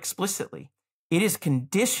that word explicitly. It is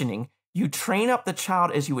conditioning. You train up the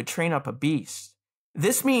child as you would train up a beast.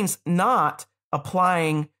 This means not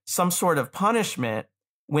applying some sort of punishment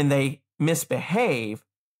when they misbehave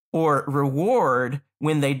or reward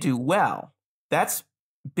when they do well. That's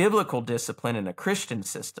biblical discipline in a Christian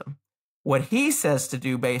system. What he says to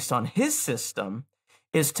do based on his system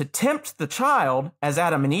is to tempt the child as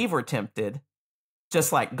Adam and Eve were tempted,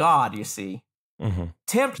 just like God, you see.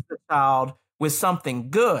 Tempt the child with something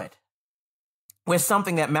good, with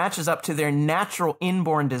something that matches up to their natural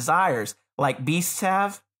inborn desires, like beasts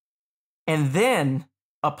have, and then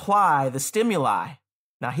apply the stimuli.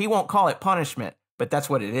 Now, he won't call it punishment, but that's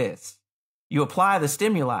what it is. You apply the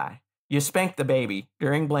stimuli. You spank the baby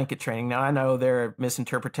during blanket training. Now, I know there are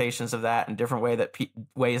misinterpretations of that and different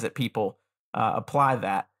ways that people apply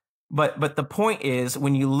that. But the point is,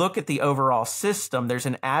 when you look at the overall system, there's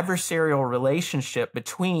an adversarial relationship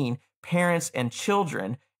between parents and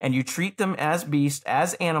children, and you treat them as beasts,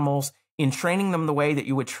 as animals, in training them the way that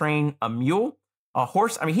you would train a mule, a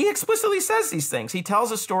horse. I mean, he explicitly says these things. He tells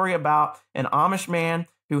a story about an Amish man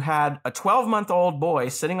who had a 12-month-old boy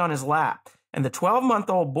sitting on his lap, and the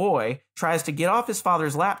 12-month-old boy tries to get off his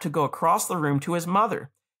father's lap to go across the room to his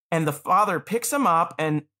mother, and the father picks him up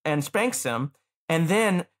and spanks him, and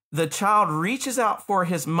then the child reaches out for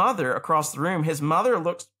his mother across the room. His mother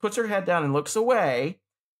puts her head down and looks away,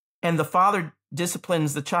 and the father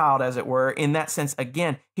disciplines the child, as it were, in that sense.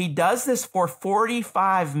 Again, he does this for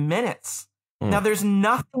 45 minutes. Now, there's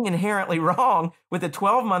nothing inherently wrong with a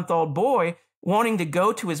 12-month-old boy wanting to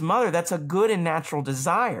go to his mother. That's a good and natural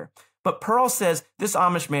desire. But Pearl says this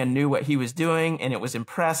Amish man knew what he was doing, and it was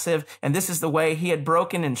impressive, and this is the way he had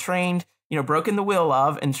broken the will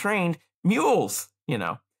of and trained mules,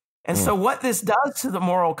 And so what this does to the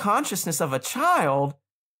moral consciousness of a child,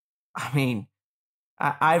 I mean,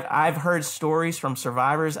 I've heard stories from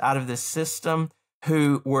survivors out of this system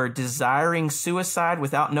who were desiring suicide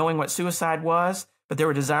without knowing what suicide was, but they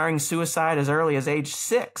were desiring suicide as early as age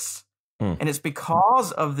 6. And it's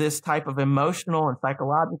because of this type of emotional and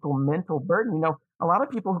psychological mental burden. A lot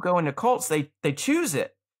of people who go into cults, they choose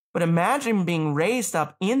it. But imagine being raised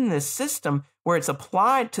up in this system where it's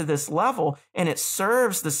applied to this level and it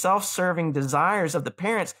serves the self-serving desires of the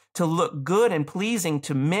parents to look good and pleasing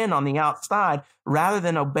to men on the outside rather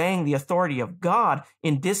than obeying the authority of God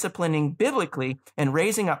in disciplining biblically and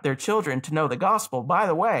raising up their children to know the gospel. By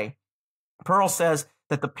the way, Pearl says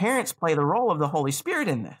that the parents play the role of the Holy Spirit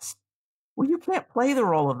in this. Well, you can't play the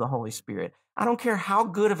role of the Holy Spirit. I don't care how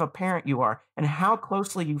good of a parent you are and how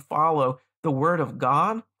closely you follow the word of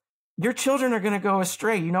God. Your children are going to go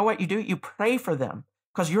astray. You know what you do? You pray for them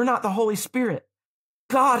because you're not the Holy Spirit.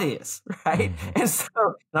 God is, right? And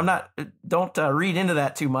so don't read into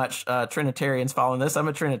that too much, Trinitarians following this. I'm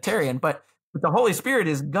a Trinitarian, but the Holy Spirit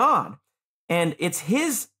is God, and it's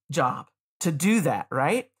his job to do that,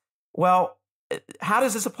 right? Well, how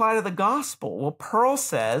does this apply to the gospel? Well, Pearl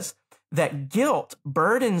says that guilt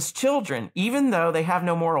burdens children, even though they have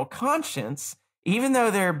no moral conscience, even though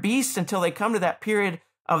they're beasts until they come to that period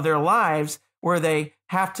of their lives where they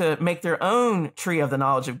have to make their own tree of the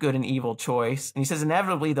knowledge of good and evil choice. And he says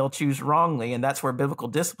inevitably they'll choose wrongly, and that's where biblical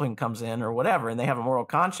discipline comes in or whatever, and they have a moral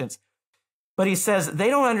conscience. But he says they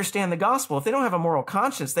don't understand the gospel. If they don't have a moral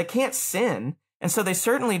conscience, they can't sin, and so they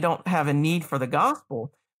certainly don't have a need for the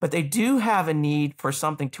gospel, but they do have a need for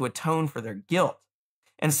something to atone for their guilt.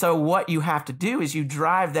 And so what you have to do is you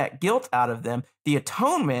drive that guilt out of them. The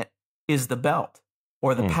atonement is the belt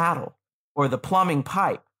or the paddle or the plumbing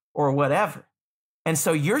pipe or whatever. And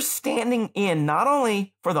so you're standing in not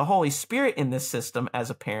only for the Holy Spirit in this system as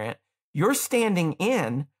a parent, you're standing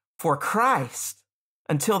in for Christ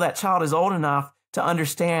until that child is old enough to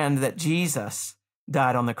understand that Jesus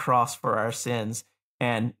died on the cross for our sins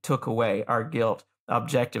and took away our guilt,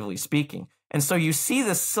 objectively speaking. And so you see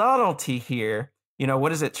the subtlety here. You know,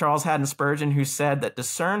 what is it, Charles Haddon Spurgeon, who said that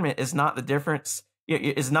discernment is not the difference,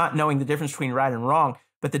 is not knowing the difference between right and wrong,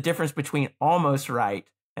 but the difference between almost right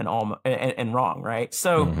and wrong, right?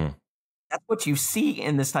 So that's what you see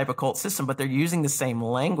in this type of cult system, but they're using the same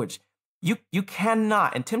language. You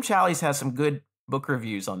cannot, and Tim Challies has some good book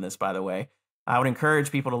reviews on this, by the way. I would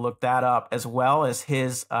encourage people to look that up, as well as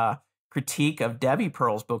his critique of Debbie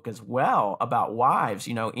Pearl's book as well about wives.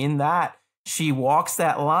 You know, in that she walks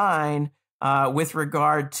that line with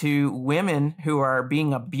regard to women who are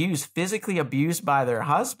being abused, physically abused by their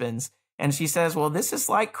husbands. And she says, well, this is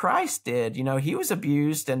like Christ did. You know, he was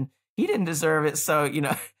abused and he didn't deserve it. So, you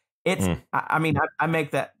know, it's, I mean, I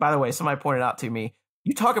make that, by the way, somebody pointed out to me,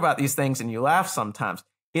 you talk about these things and you laugh sometimes.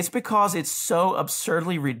 It's because it's so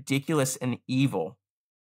absurdly ridiculous and evil.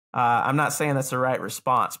 I'm not saying that's the right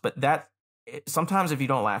response, but sometimes if you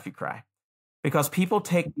don't laugh, you cry, because people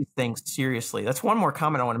take these things seriously. That's one more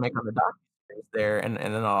comment I want to make on the documentary there, and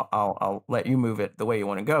then I'll let you move it the way you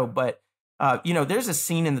want to go. But you know, there's a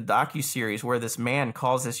scene in the docuseries where this man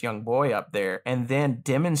calls this young boy up there and then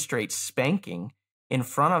demonstrates spanking in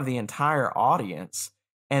front of the entire audience,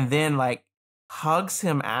 and then like hugs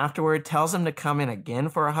him afterward, tells him to come in again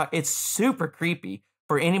for a hug. It's super creepy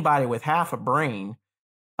for anybody with half a brain.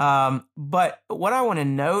 But what I want to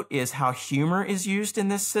note is how humor is used in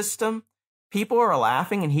this system. People are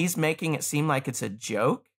laughing and he's making it seem like it's a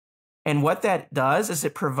joke. And what that does is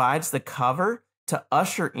it provides the cover to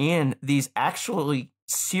usher in these actually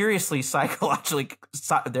seriously psychologically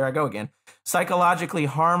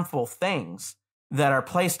harmful things that are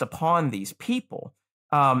placed upon these people.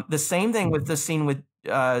 The same thing with the scene with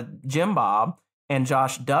Jim Bob and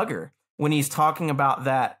Josh Duggar, when he's talking about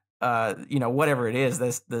that, you know, whatever it is,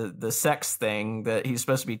 the sex thing that he's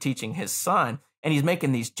supposed to be teaching his son, and he's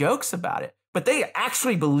making these jokes about it. But they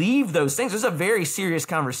actually believe those things. It's a very serious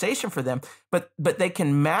conversation for them, but they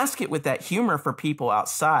can mask it with that humor for people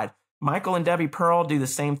outside. Michael and Debbie Pearl do the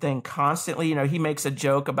same thing constantly. You know, he makes a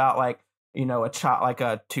joke about like, you know, a child, like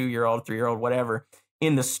a 2-year-old, 3-year-old, whatever,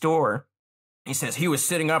 in the store. He says he was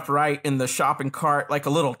sitting upright in the shopping cart like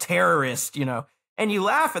a little terrorist, you know, and you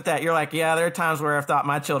laugh at that. You're like, yeah, there are times where I've thought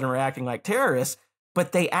my children were acting like terrorists,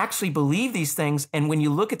 but they actually believe these things. And when you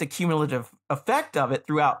look at the cumulative effect of it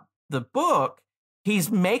throughout the book, he's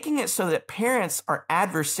making it so that parents are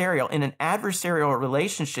adversarial, in an adversarial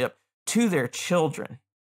relationship to their children.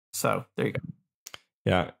 So there you go.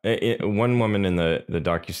 Yeah. One woman in the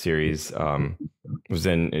docuseries was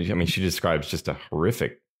in, I mean, she describes just a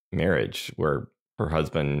horrific marriage where her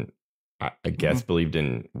husband, I guess, believed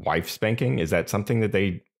in wife spanking. Is that something that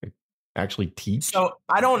they actually teach? So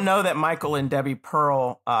I don't know that Michael and Debbie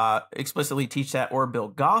Pearl explicitly teach that, or Bill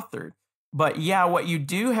Gothard. But yeah, what you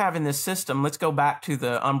do have in this system, let's go back to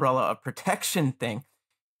the umbrella of protection thing.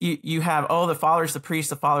 You have, the father is the priest,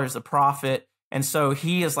 the father is the prophet. And so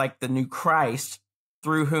he is like the new Christ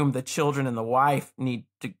through whom the children and the wife need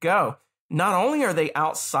to go. Not only are they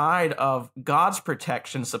outside of God's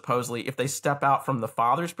protection, supposedly, if they step out from the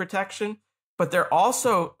father's protection, but they're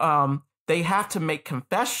also, they have to make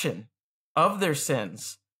confession of their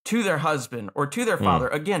sins to their husband or to their father.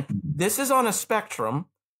 Again, this is on a spectrum.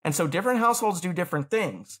 And so different households do different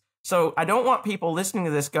things. So I don't want people listening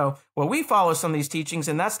to this go, well, we follow some of these teachings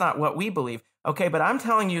and that's not what we believe. Okay, but I'm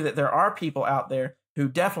telling you that there are people out there who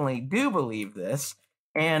definitely do believe this.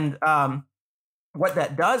 And what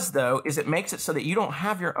that does, though, is it makes it so that you don't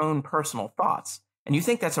have your own personal thoughts. And you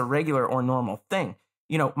think that's a regular or normal thing.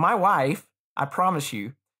 You know, my wife, I promise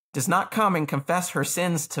you, does not come and confess her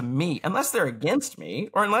sins to me unless they're against me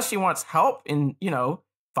or unless she wants help in, you know,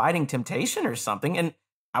 fighting temptation or something. And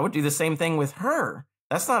I would do the same thing with her.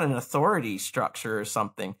 That's not an authority structure or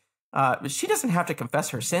something. She doesn't have to confess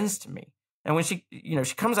her sins to me. And when she, you know,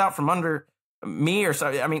 she comes out from under me or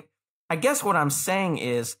something, I mean, I guess what I'm saying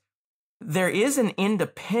is there is an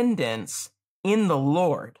independence in the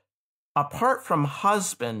Lord apart from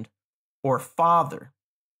husband or father.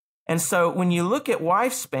 And so when you look at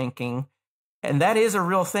wife spanking, and that is a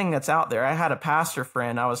real thing that's out there. I had a pastor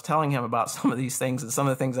friend, I was telling him about some of these things and some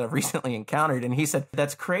of the things that I've recently encountered. And he said,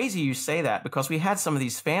 that's crazy you say that, because we had some of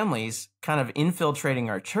these families kind of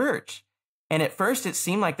infiltrating our church. And at first it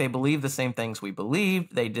seemed like they believed the same things we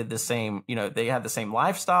believed. They did the same, you know, they had the same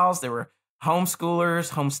lifestyles. They were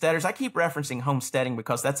homeschoolers, homesteaders. I keep referencing homesteading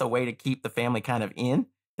because that's a way to keep the family kind of in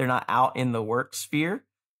They're not out in the work sphere.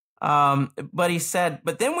 But he said,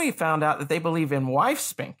 but then we found out that they believe in wife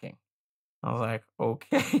spanking. I was like,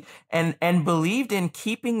 okay. And believed in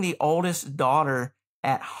keeping the oldest daughter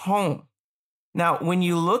at home. Now, when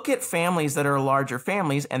you look at families that are larger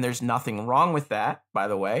families, and there's nothing wrong with that, by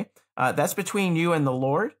the way, that's between you and the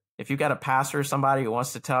Lord. If you've got a pastor or somebody who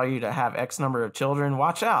wants to tell you to have X number of children,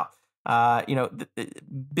 watch out.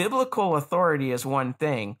 Biblical authority is one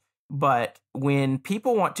thing, but when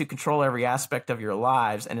people want to control every aspect of your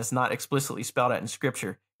lives and it's not explicitly spelled out in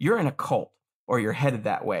Scripture, you're in a cult or you're headed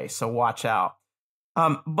that way. So watch out.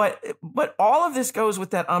 But all of this goes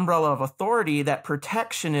with that umbrella of authority, that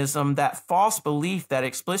protectionism, that false belief that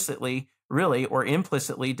explicitly, really, or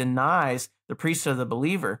implicitly denies the priesthood of the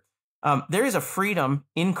believer. There is a freedom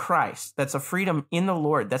in Christ. That's a freedom in the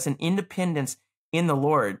Lord. That's an independence in the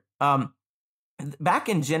Lord. Back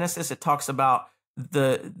in Genesis, it talks about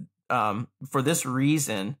for this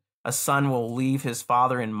reason, a son will leave his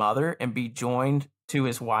father and mother and be joined to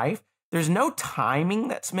his wife. There's no timing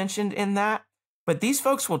that's mentioned in that. But these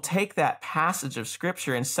folks will take that passage of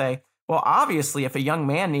Scripture and say, well, obviously, if a young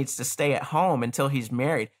man needs to stay at home until he's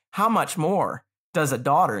married, how much more does a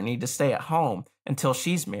daughter need to stay at home until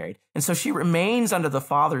she's married? And so she remains under the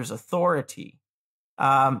father's authority.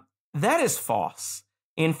 That is false.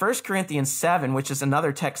 In 1 Corinthians 7, which is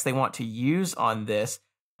another text they want to use on this,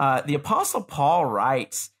 the Apostle Paul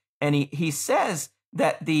writes, and he says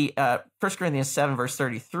that the 1 Corinthians 7, verse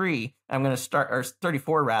 33, I'm going to start, or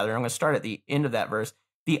 34 rather, I'm going to start at the end of that verse.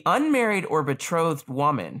 The unmarried or betrothed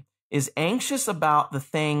woman is anxious about the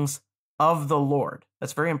things of the Lord.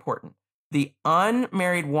 That's very important. The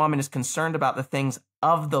unmarried woman is concerned about the things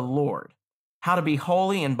of the Lord, how to be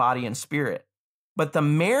holy in body and spirit. But the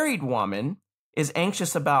married woman is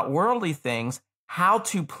anxious about worldly things, how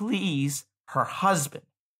to please her husband.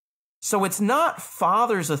 So it's not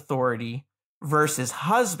father's authority versus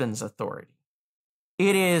husband's authority.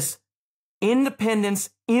 It is independence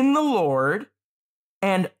in the Lord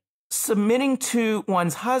and submitting to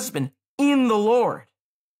one's husband in the Lord.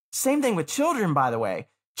 Same thing with children, by the way.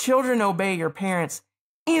 Children, obey your parents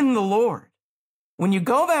in the Lord. When you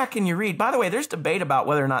go back and you read, by the way, there's debate about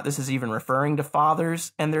whether or not this is even referring to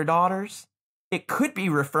fathers and their daughters. It could be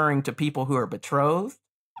referring to people who are betrothed.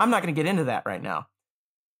 I'm not going to get into that right now.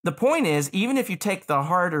 The point is, even if you take the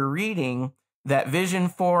harder reading that Vision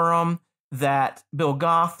Forum, that Bill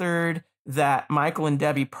Gothard, that Michael and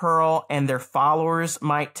Debbie Pearl and their followers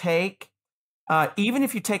might take, even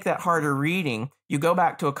if you take that harder reading, you go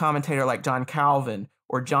back to a commentator like John Calvin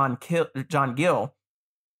or John Gill,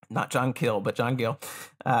 not John Kill, but John Gill.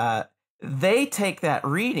 They take that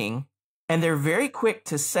reading and they're very quick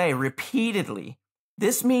to say repeatedly,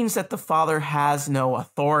 this means that the father has no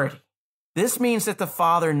authority. This means that the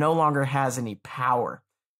father no longer has any power.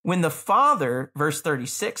 When the father, verse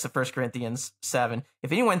 36 of 1 Corinthians 7,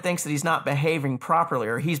 if anyone thinks that he's not behaving properly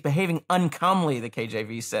or he's behaving uncomely, the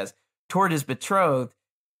KJV says, toward his betrothed,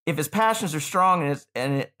 if his passions are strong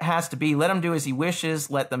and it has to be, let him do as he wishes,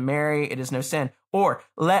 let them marry, it is no sin. Or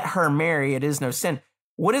let her marry, it is no sin.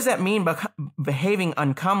 What does that mean by behaving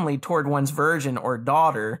uncomely toward one's virgin or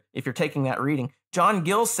daughter, if you're taking that reading? John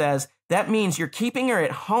Gill says that means you're keeping her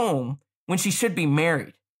at home when she should be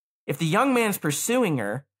married. If the young man's pursuing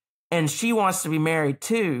her and she wants to be married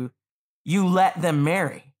too, you let them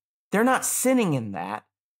marry. They're not sinning in that.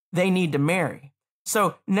 They need to marry.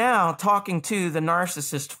 So now talking to the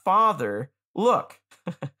narcissist father, look,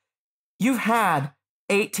 you've had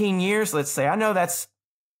 18 years, let's say. I know that's,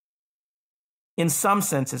 in some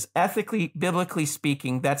senses, ethically, biblically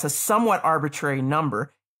speaking, that's a somewhat arbitrary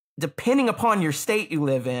number. Depending upon your state you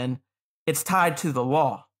live in, it's tied to the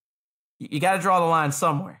law. You got to draw the line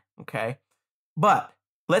somewhere, okay? But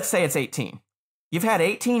let's say it's 18. You've had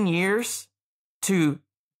 18 years to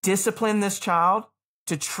discipline this child,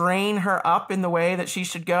 to train her up in the way that she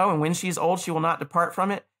should go, and when she's old, she will not depart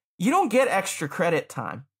from it. You don't get extra credit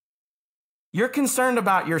time. You're concerned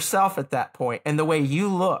about yourself at that point and the way you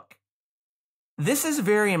look. This is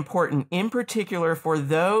very important, in particular for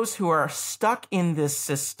those who are stuck in this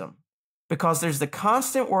system, because there's the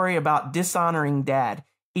constant worry about dishonoring dad.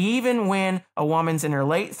 Even when a woman's in her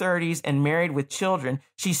late 30s and married with children,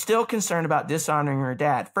 she's still concerned about dishonoring her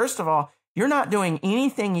dad. First of all, you're not doing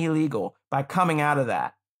anything illegal by coming out of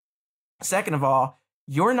that. Second of all,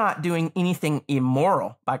 you're not doing anything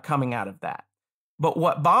immoral by coming out of that. But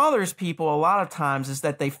what bothers people a lot of times is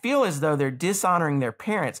that they feel as though they're dishonoring their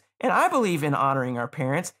parents. And I believe in honoring our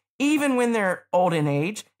parents, even when they're old in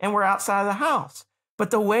age and we're outside of the house.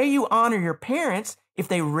 But the way you honor your parents, if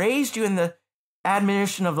they raised you in the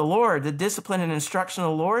admonition of the Lord, the discipline and instruction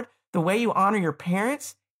of the Lord, the way you honor your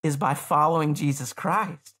parents is by following Jesus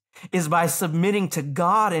Christ, is by submitting to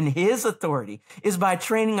God and his authority, is by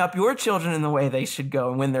training up your children in the way they should go,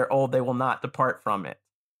 and when they're old, they will not depart from it.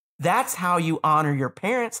 That's how you honor your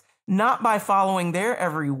parents, not by following their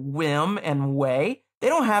every whim and way. They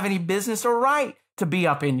don't have any business or right to be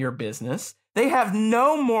up in your business. They have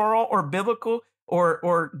no moral or biblical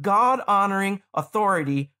or God-honoring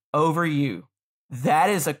authority over you. That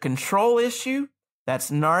is a control issue.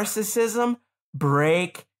 That's narcissism.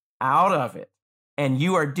 Break out of it. And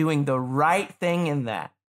you are doing the right thing in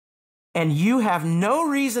that. And you have no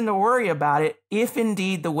reason to worry about it if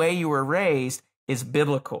indeed the way you were raised is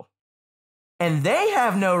biblical. And they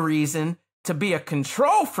have no reason to be a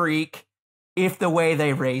control freak if the way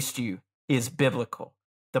they raised you is biblical.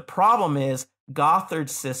 The problem is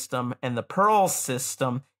Gothard's system and the Pearls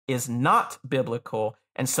system is not biblical.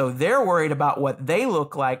 And so they're worried about what they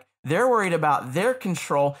look like. They're worried about their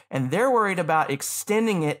control, and they're worried about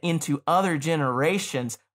extending it into other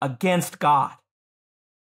generations against God.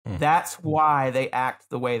 That's why they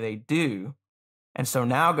act the way they do. And so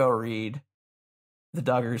now go read the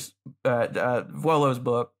Duggars, Voilo's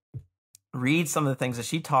book, read some of the things that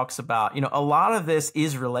she talks about. You know, a lot of this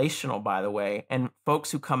is relational, by the way, and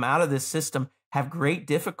folks who come out of this system have great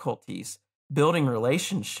difficulties building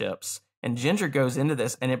relationships. And Ginger goes into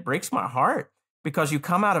this, and it breaks my heart because you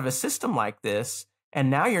come out of a system like this, and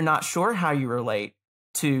now you're not sure how you relate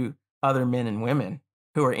to other men and women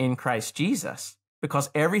who are in Christ Jesus, because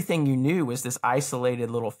everything you knew was this isolated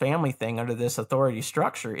little family thing under this authority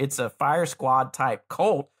structure. It's a fire squad type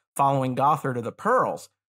cult following Gothard or the Pearls.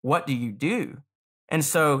 What do you do? And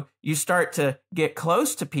so you start to get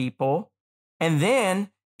close to people. And then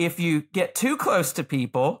if you get too close to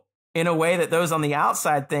people in a way that those on the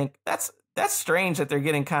outside think that's strange that they're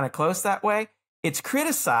getting kind of close that way, it's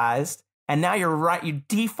criticized. And now you're right. You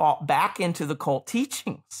default back into the cult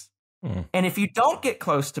teachings. And if you don't get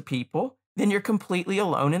close to people, then you're completely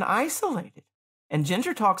alone and isolated. And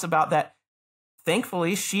Ginger talks about that.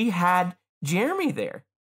 Thankfully, she had Jeremy there.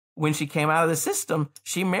 When she came out of the system,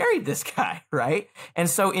 she married this guy, right? And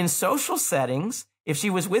so in social settings, if she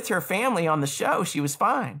was with her family on the show, she was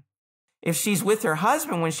fine. If she's with her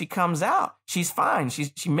husband when she comes out, she's fine.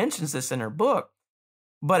 She mentions this in her book.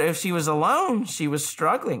 But if she was alone, she was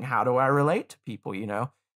struggling. How do I relate to people, you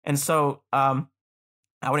know? And so I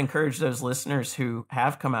would encourage those listeners who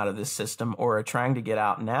have come out of this system or are trying to get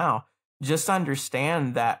out now, just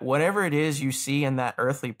understand that whatever it is you see in that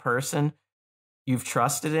earthly person you've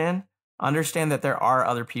trusted in, understand that there are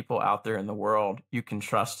other people out there in the world you can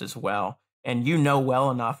trust as well. And you know well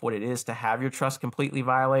enough what it is to have your trust completely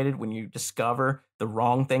violated when you discover the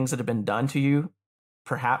wrong things that have been done to you,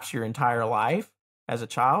 perhaps your entire life as a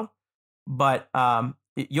child. But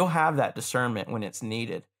you'll have that discernment when it's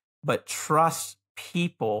needed. But trust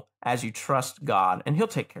people as you trust God, and he'll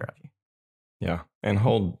take care of you. Yeah. And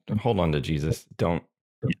hold on to Jesus. Don't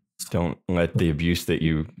let the abuse that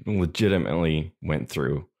you legitimately went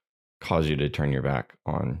through cause you to turn your back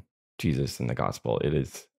on Jesus and the gospel. It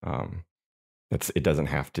is, it doesn't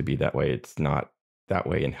have to be that way. It's not that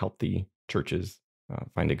way in healthy churches.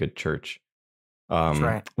 Find a good church. That's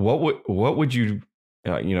right. What would you,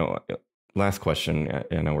 last question,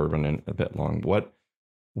 I know we're running a bit long. What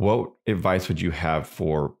advice would you have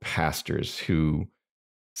for pastors who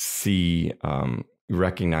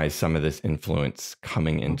recognize some of this influence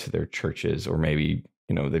coming into their churches, or maybe,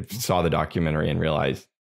 they saw the documentary and realized,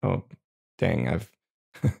 oh, dang,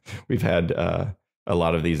 we've had a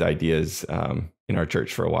lot of these ideas in our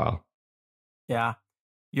church for a while. Yeah.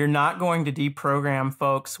 You're not going to deprogram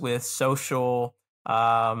folks with social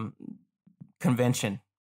convention.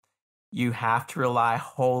 You have to rely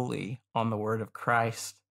wholly on the word of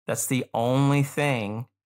Christ. That's the only thing.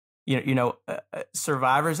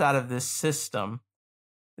 Survivors out of this system,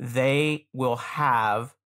 they will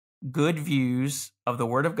have good views of the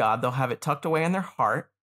word of God. They'll have it tucked away in their heart.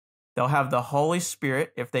 They'll have the Holy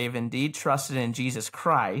Spirit if they've indeed trusted in Jesus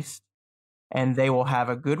Christ, and they will have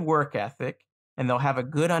a good work ethic, and they'll have a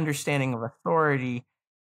good understanding of authority.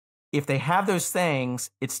 If they have those things,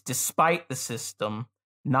 it's despite the system,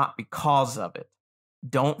 not because of it.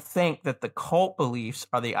 Don't think that the cult beliefs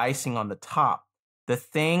are the icing on the top. The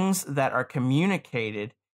things that are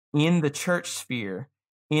communicated in the church sphere,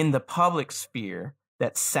 in the public sphere,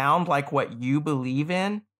 that sound like what you believe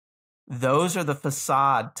in, those are the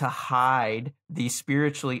facade to hide the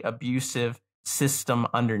spiritually abusive system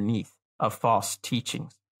underneath of false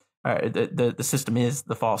teachings. The system is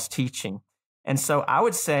the false teaching. And so I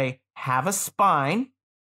would say have a spine,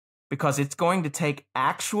 because it's going to take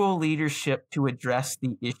actual leadership to address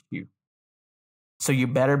the issue. So you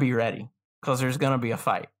better be ready. because there's going to be a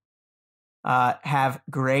fight. Have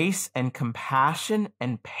grace and compassion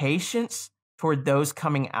and patience toward those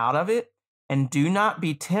coming out of it, and do not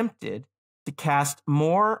be tempted to cast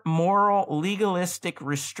more moral, legalistic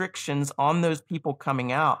restrictions on those people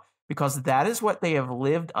coming out, because that is what they have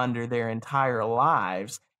lived under their entire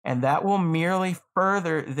lives, and that will merely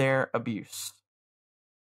further their abuse.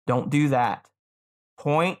 Don't do that.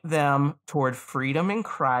 Point them toward freedom in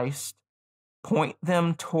Christ. Point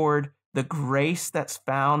them toward the grace that's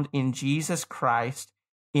found in Jesus Christ.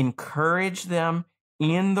 Encourage them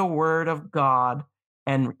in the Word of God,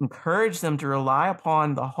 and encourage them to rely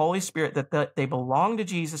upon the Holy Spirit, that they belong to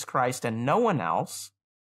Jesus Christ and no one else,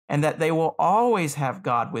 and that they will always have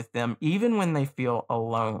God with them, even when they feel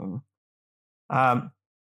alone.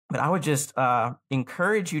 But I would just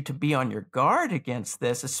encourage you to be on your guard against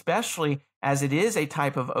this, especially as it is a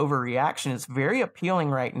type of overreaction. It's very appealing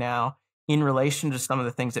right now in relation to some of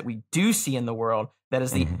the things that we do see in the world, that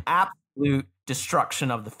is the absolute destruction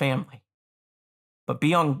of the family. But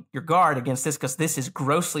be on your guard against this, because this is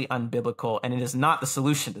grossly unbiblical, and it is not the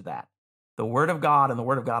solution to that. The Word of God and the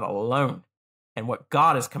Word of God alone, and what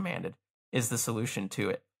God has commanded, is the solution to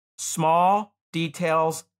it. Small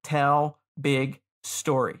details tell big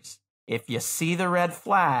stories. If you see the red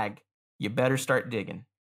flag, you better start digging.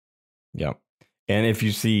 Yeah. And if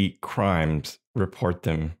you see crimes, report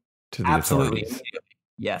them to the authorities.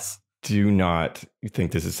 Yes. Do not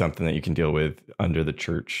think this is something that you can deal with under the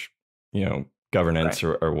church, governance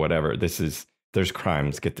or whatever. There's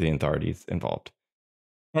crimes. Get the authorities involved.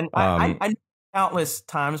 And I countless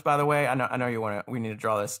times, by the way, I know we need to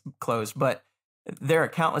draw this close, but there are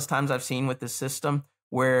countless times I've seen with this system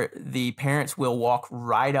where the parents will walk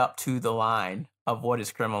right up to the line of what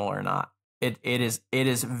is criminal or not. It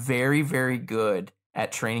is very, very good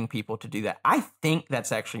at training people to do that. I think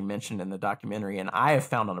that's actually mentioned in the documentary, and I have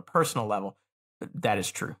found on a personal level that is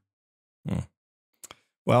true.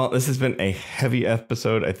 Well, this has been a heavy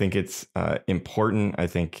episode. I think it's important. I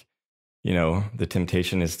think, the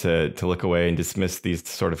temptation is to look away and dismiss these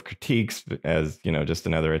sort of critiques as, just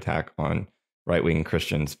another attack on right-wing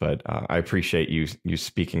Christians. But I appreciate you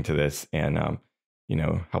speaking to this and,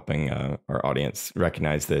 helping our audience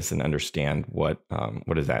recognize this and understand what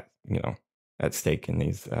is at stake in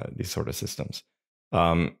these sort of systems.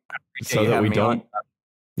 So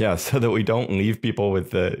that we don't leave people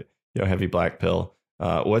with the heavy black pill.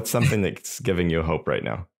 What's something that's giving you hope right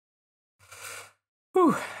now?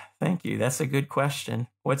 Whew, thank you. That's a good question.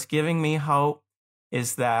 What's giving me hope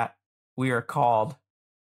is that we are called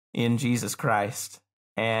in Jesus Christ,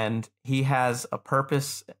 and He has a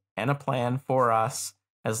purpose and a plan for us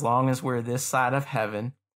as long as we're this side of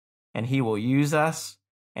heaven, and He will use us,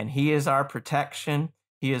 and He is our protection.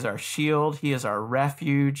 He is our shield. He is our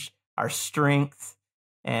refuge, our strength,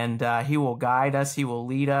 and He will guide us. He will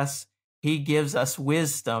lead us. He gives us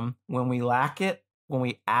wisdom when we lack it, when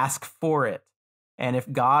we ask for it. And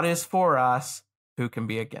if God is for us, who can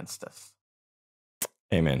be against us?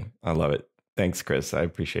 Amen. I love it. Thanks, Chris. I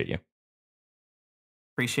appreciate you.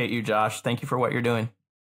 Appreciate you, Josh. Thank you for what you're doing.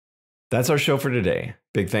 That's our show for today.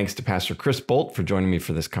 Big thanks to Pastor Chris Bolt for joining me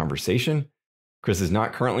for this conversation. Chris is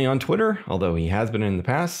not currently on Twitter, although he has been in the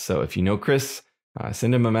past. So if you know Chris,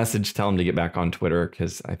 send him a message, tell him to get back on Twitter,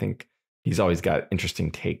 because I think he's always got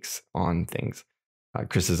interesting takes on things.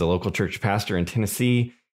 Chris is a local church pastor in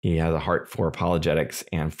Tennessee. He has a heart for apologetics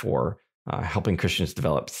and for helping Christians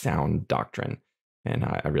develop sound doctrine. And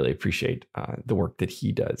I really appreciate the work that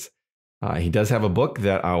he does. He does have a book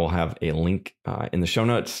that I will have a link in the show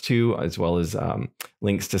notes to, as well as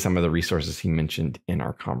links to some of the resources he mentioned in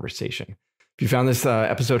our conversation. If you found this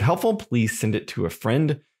episode helpful, please send it to a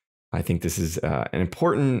friend. I think this is an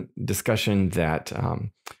important discussion that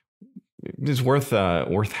is worth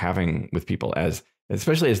having with people,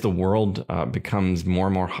 especially as the world becomes more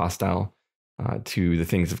and more hostile to the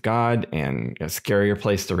things of God, and a scarier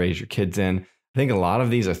place to raise your kids in. I think a lot of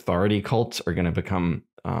these authority cults are going to become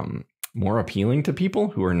more appealing to people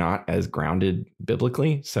who are not as grounded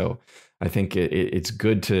biblically. So I think it's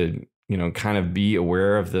good to kind of be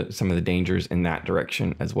aware of some of the dangers in that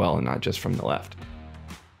direction as well, and not just from the left.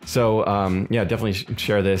 So definitely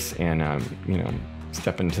share this and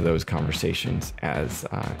step into those conversations as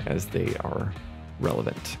they are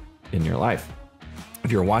relevant in your life.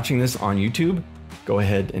 If you're watching this on YouTube, go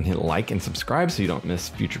ahead and hit like and subscribe so you don't miss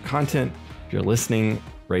future content. If you're listening,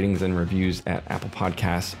 ratings and reviews at Apple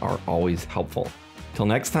Podcasts are always helpful. Till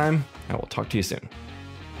next time, I will talk to you soon.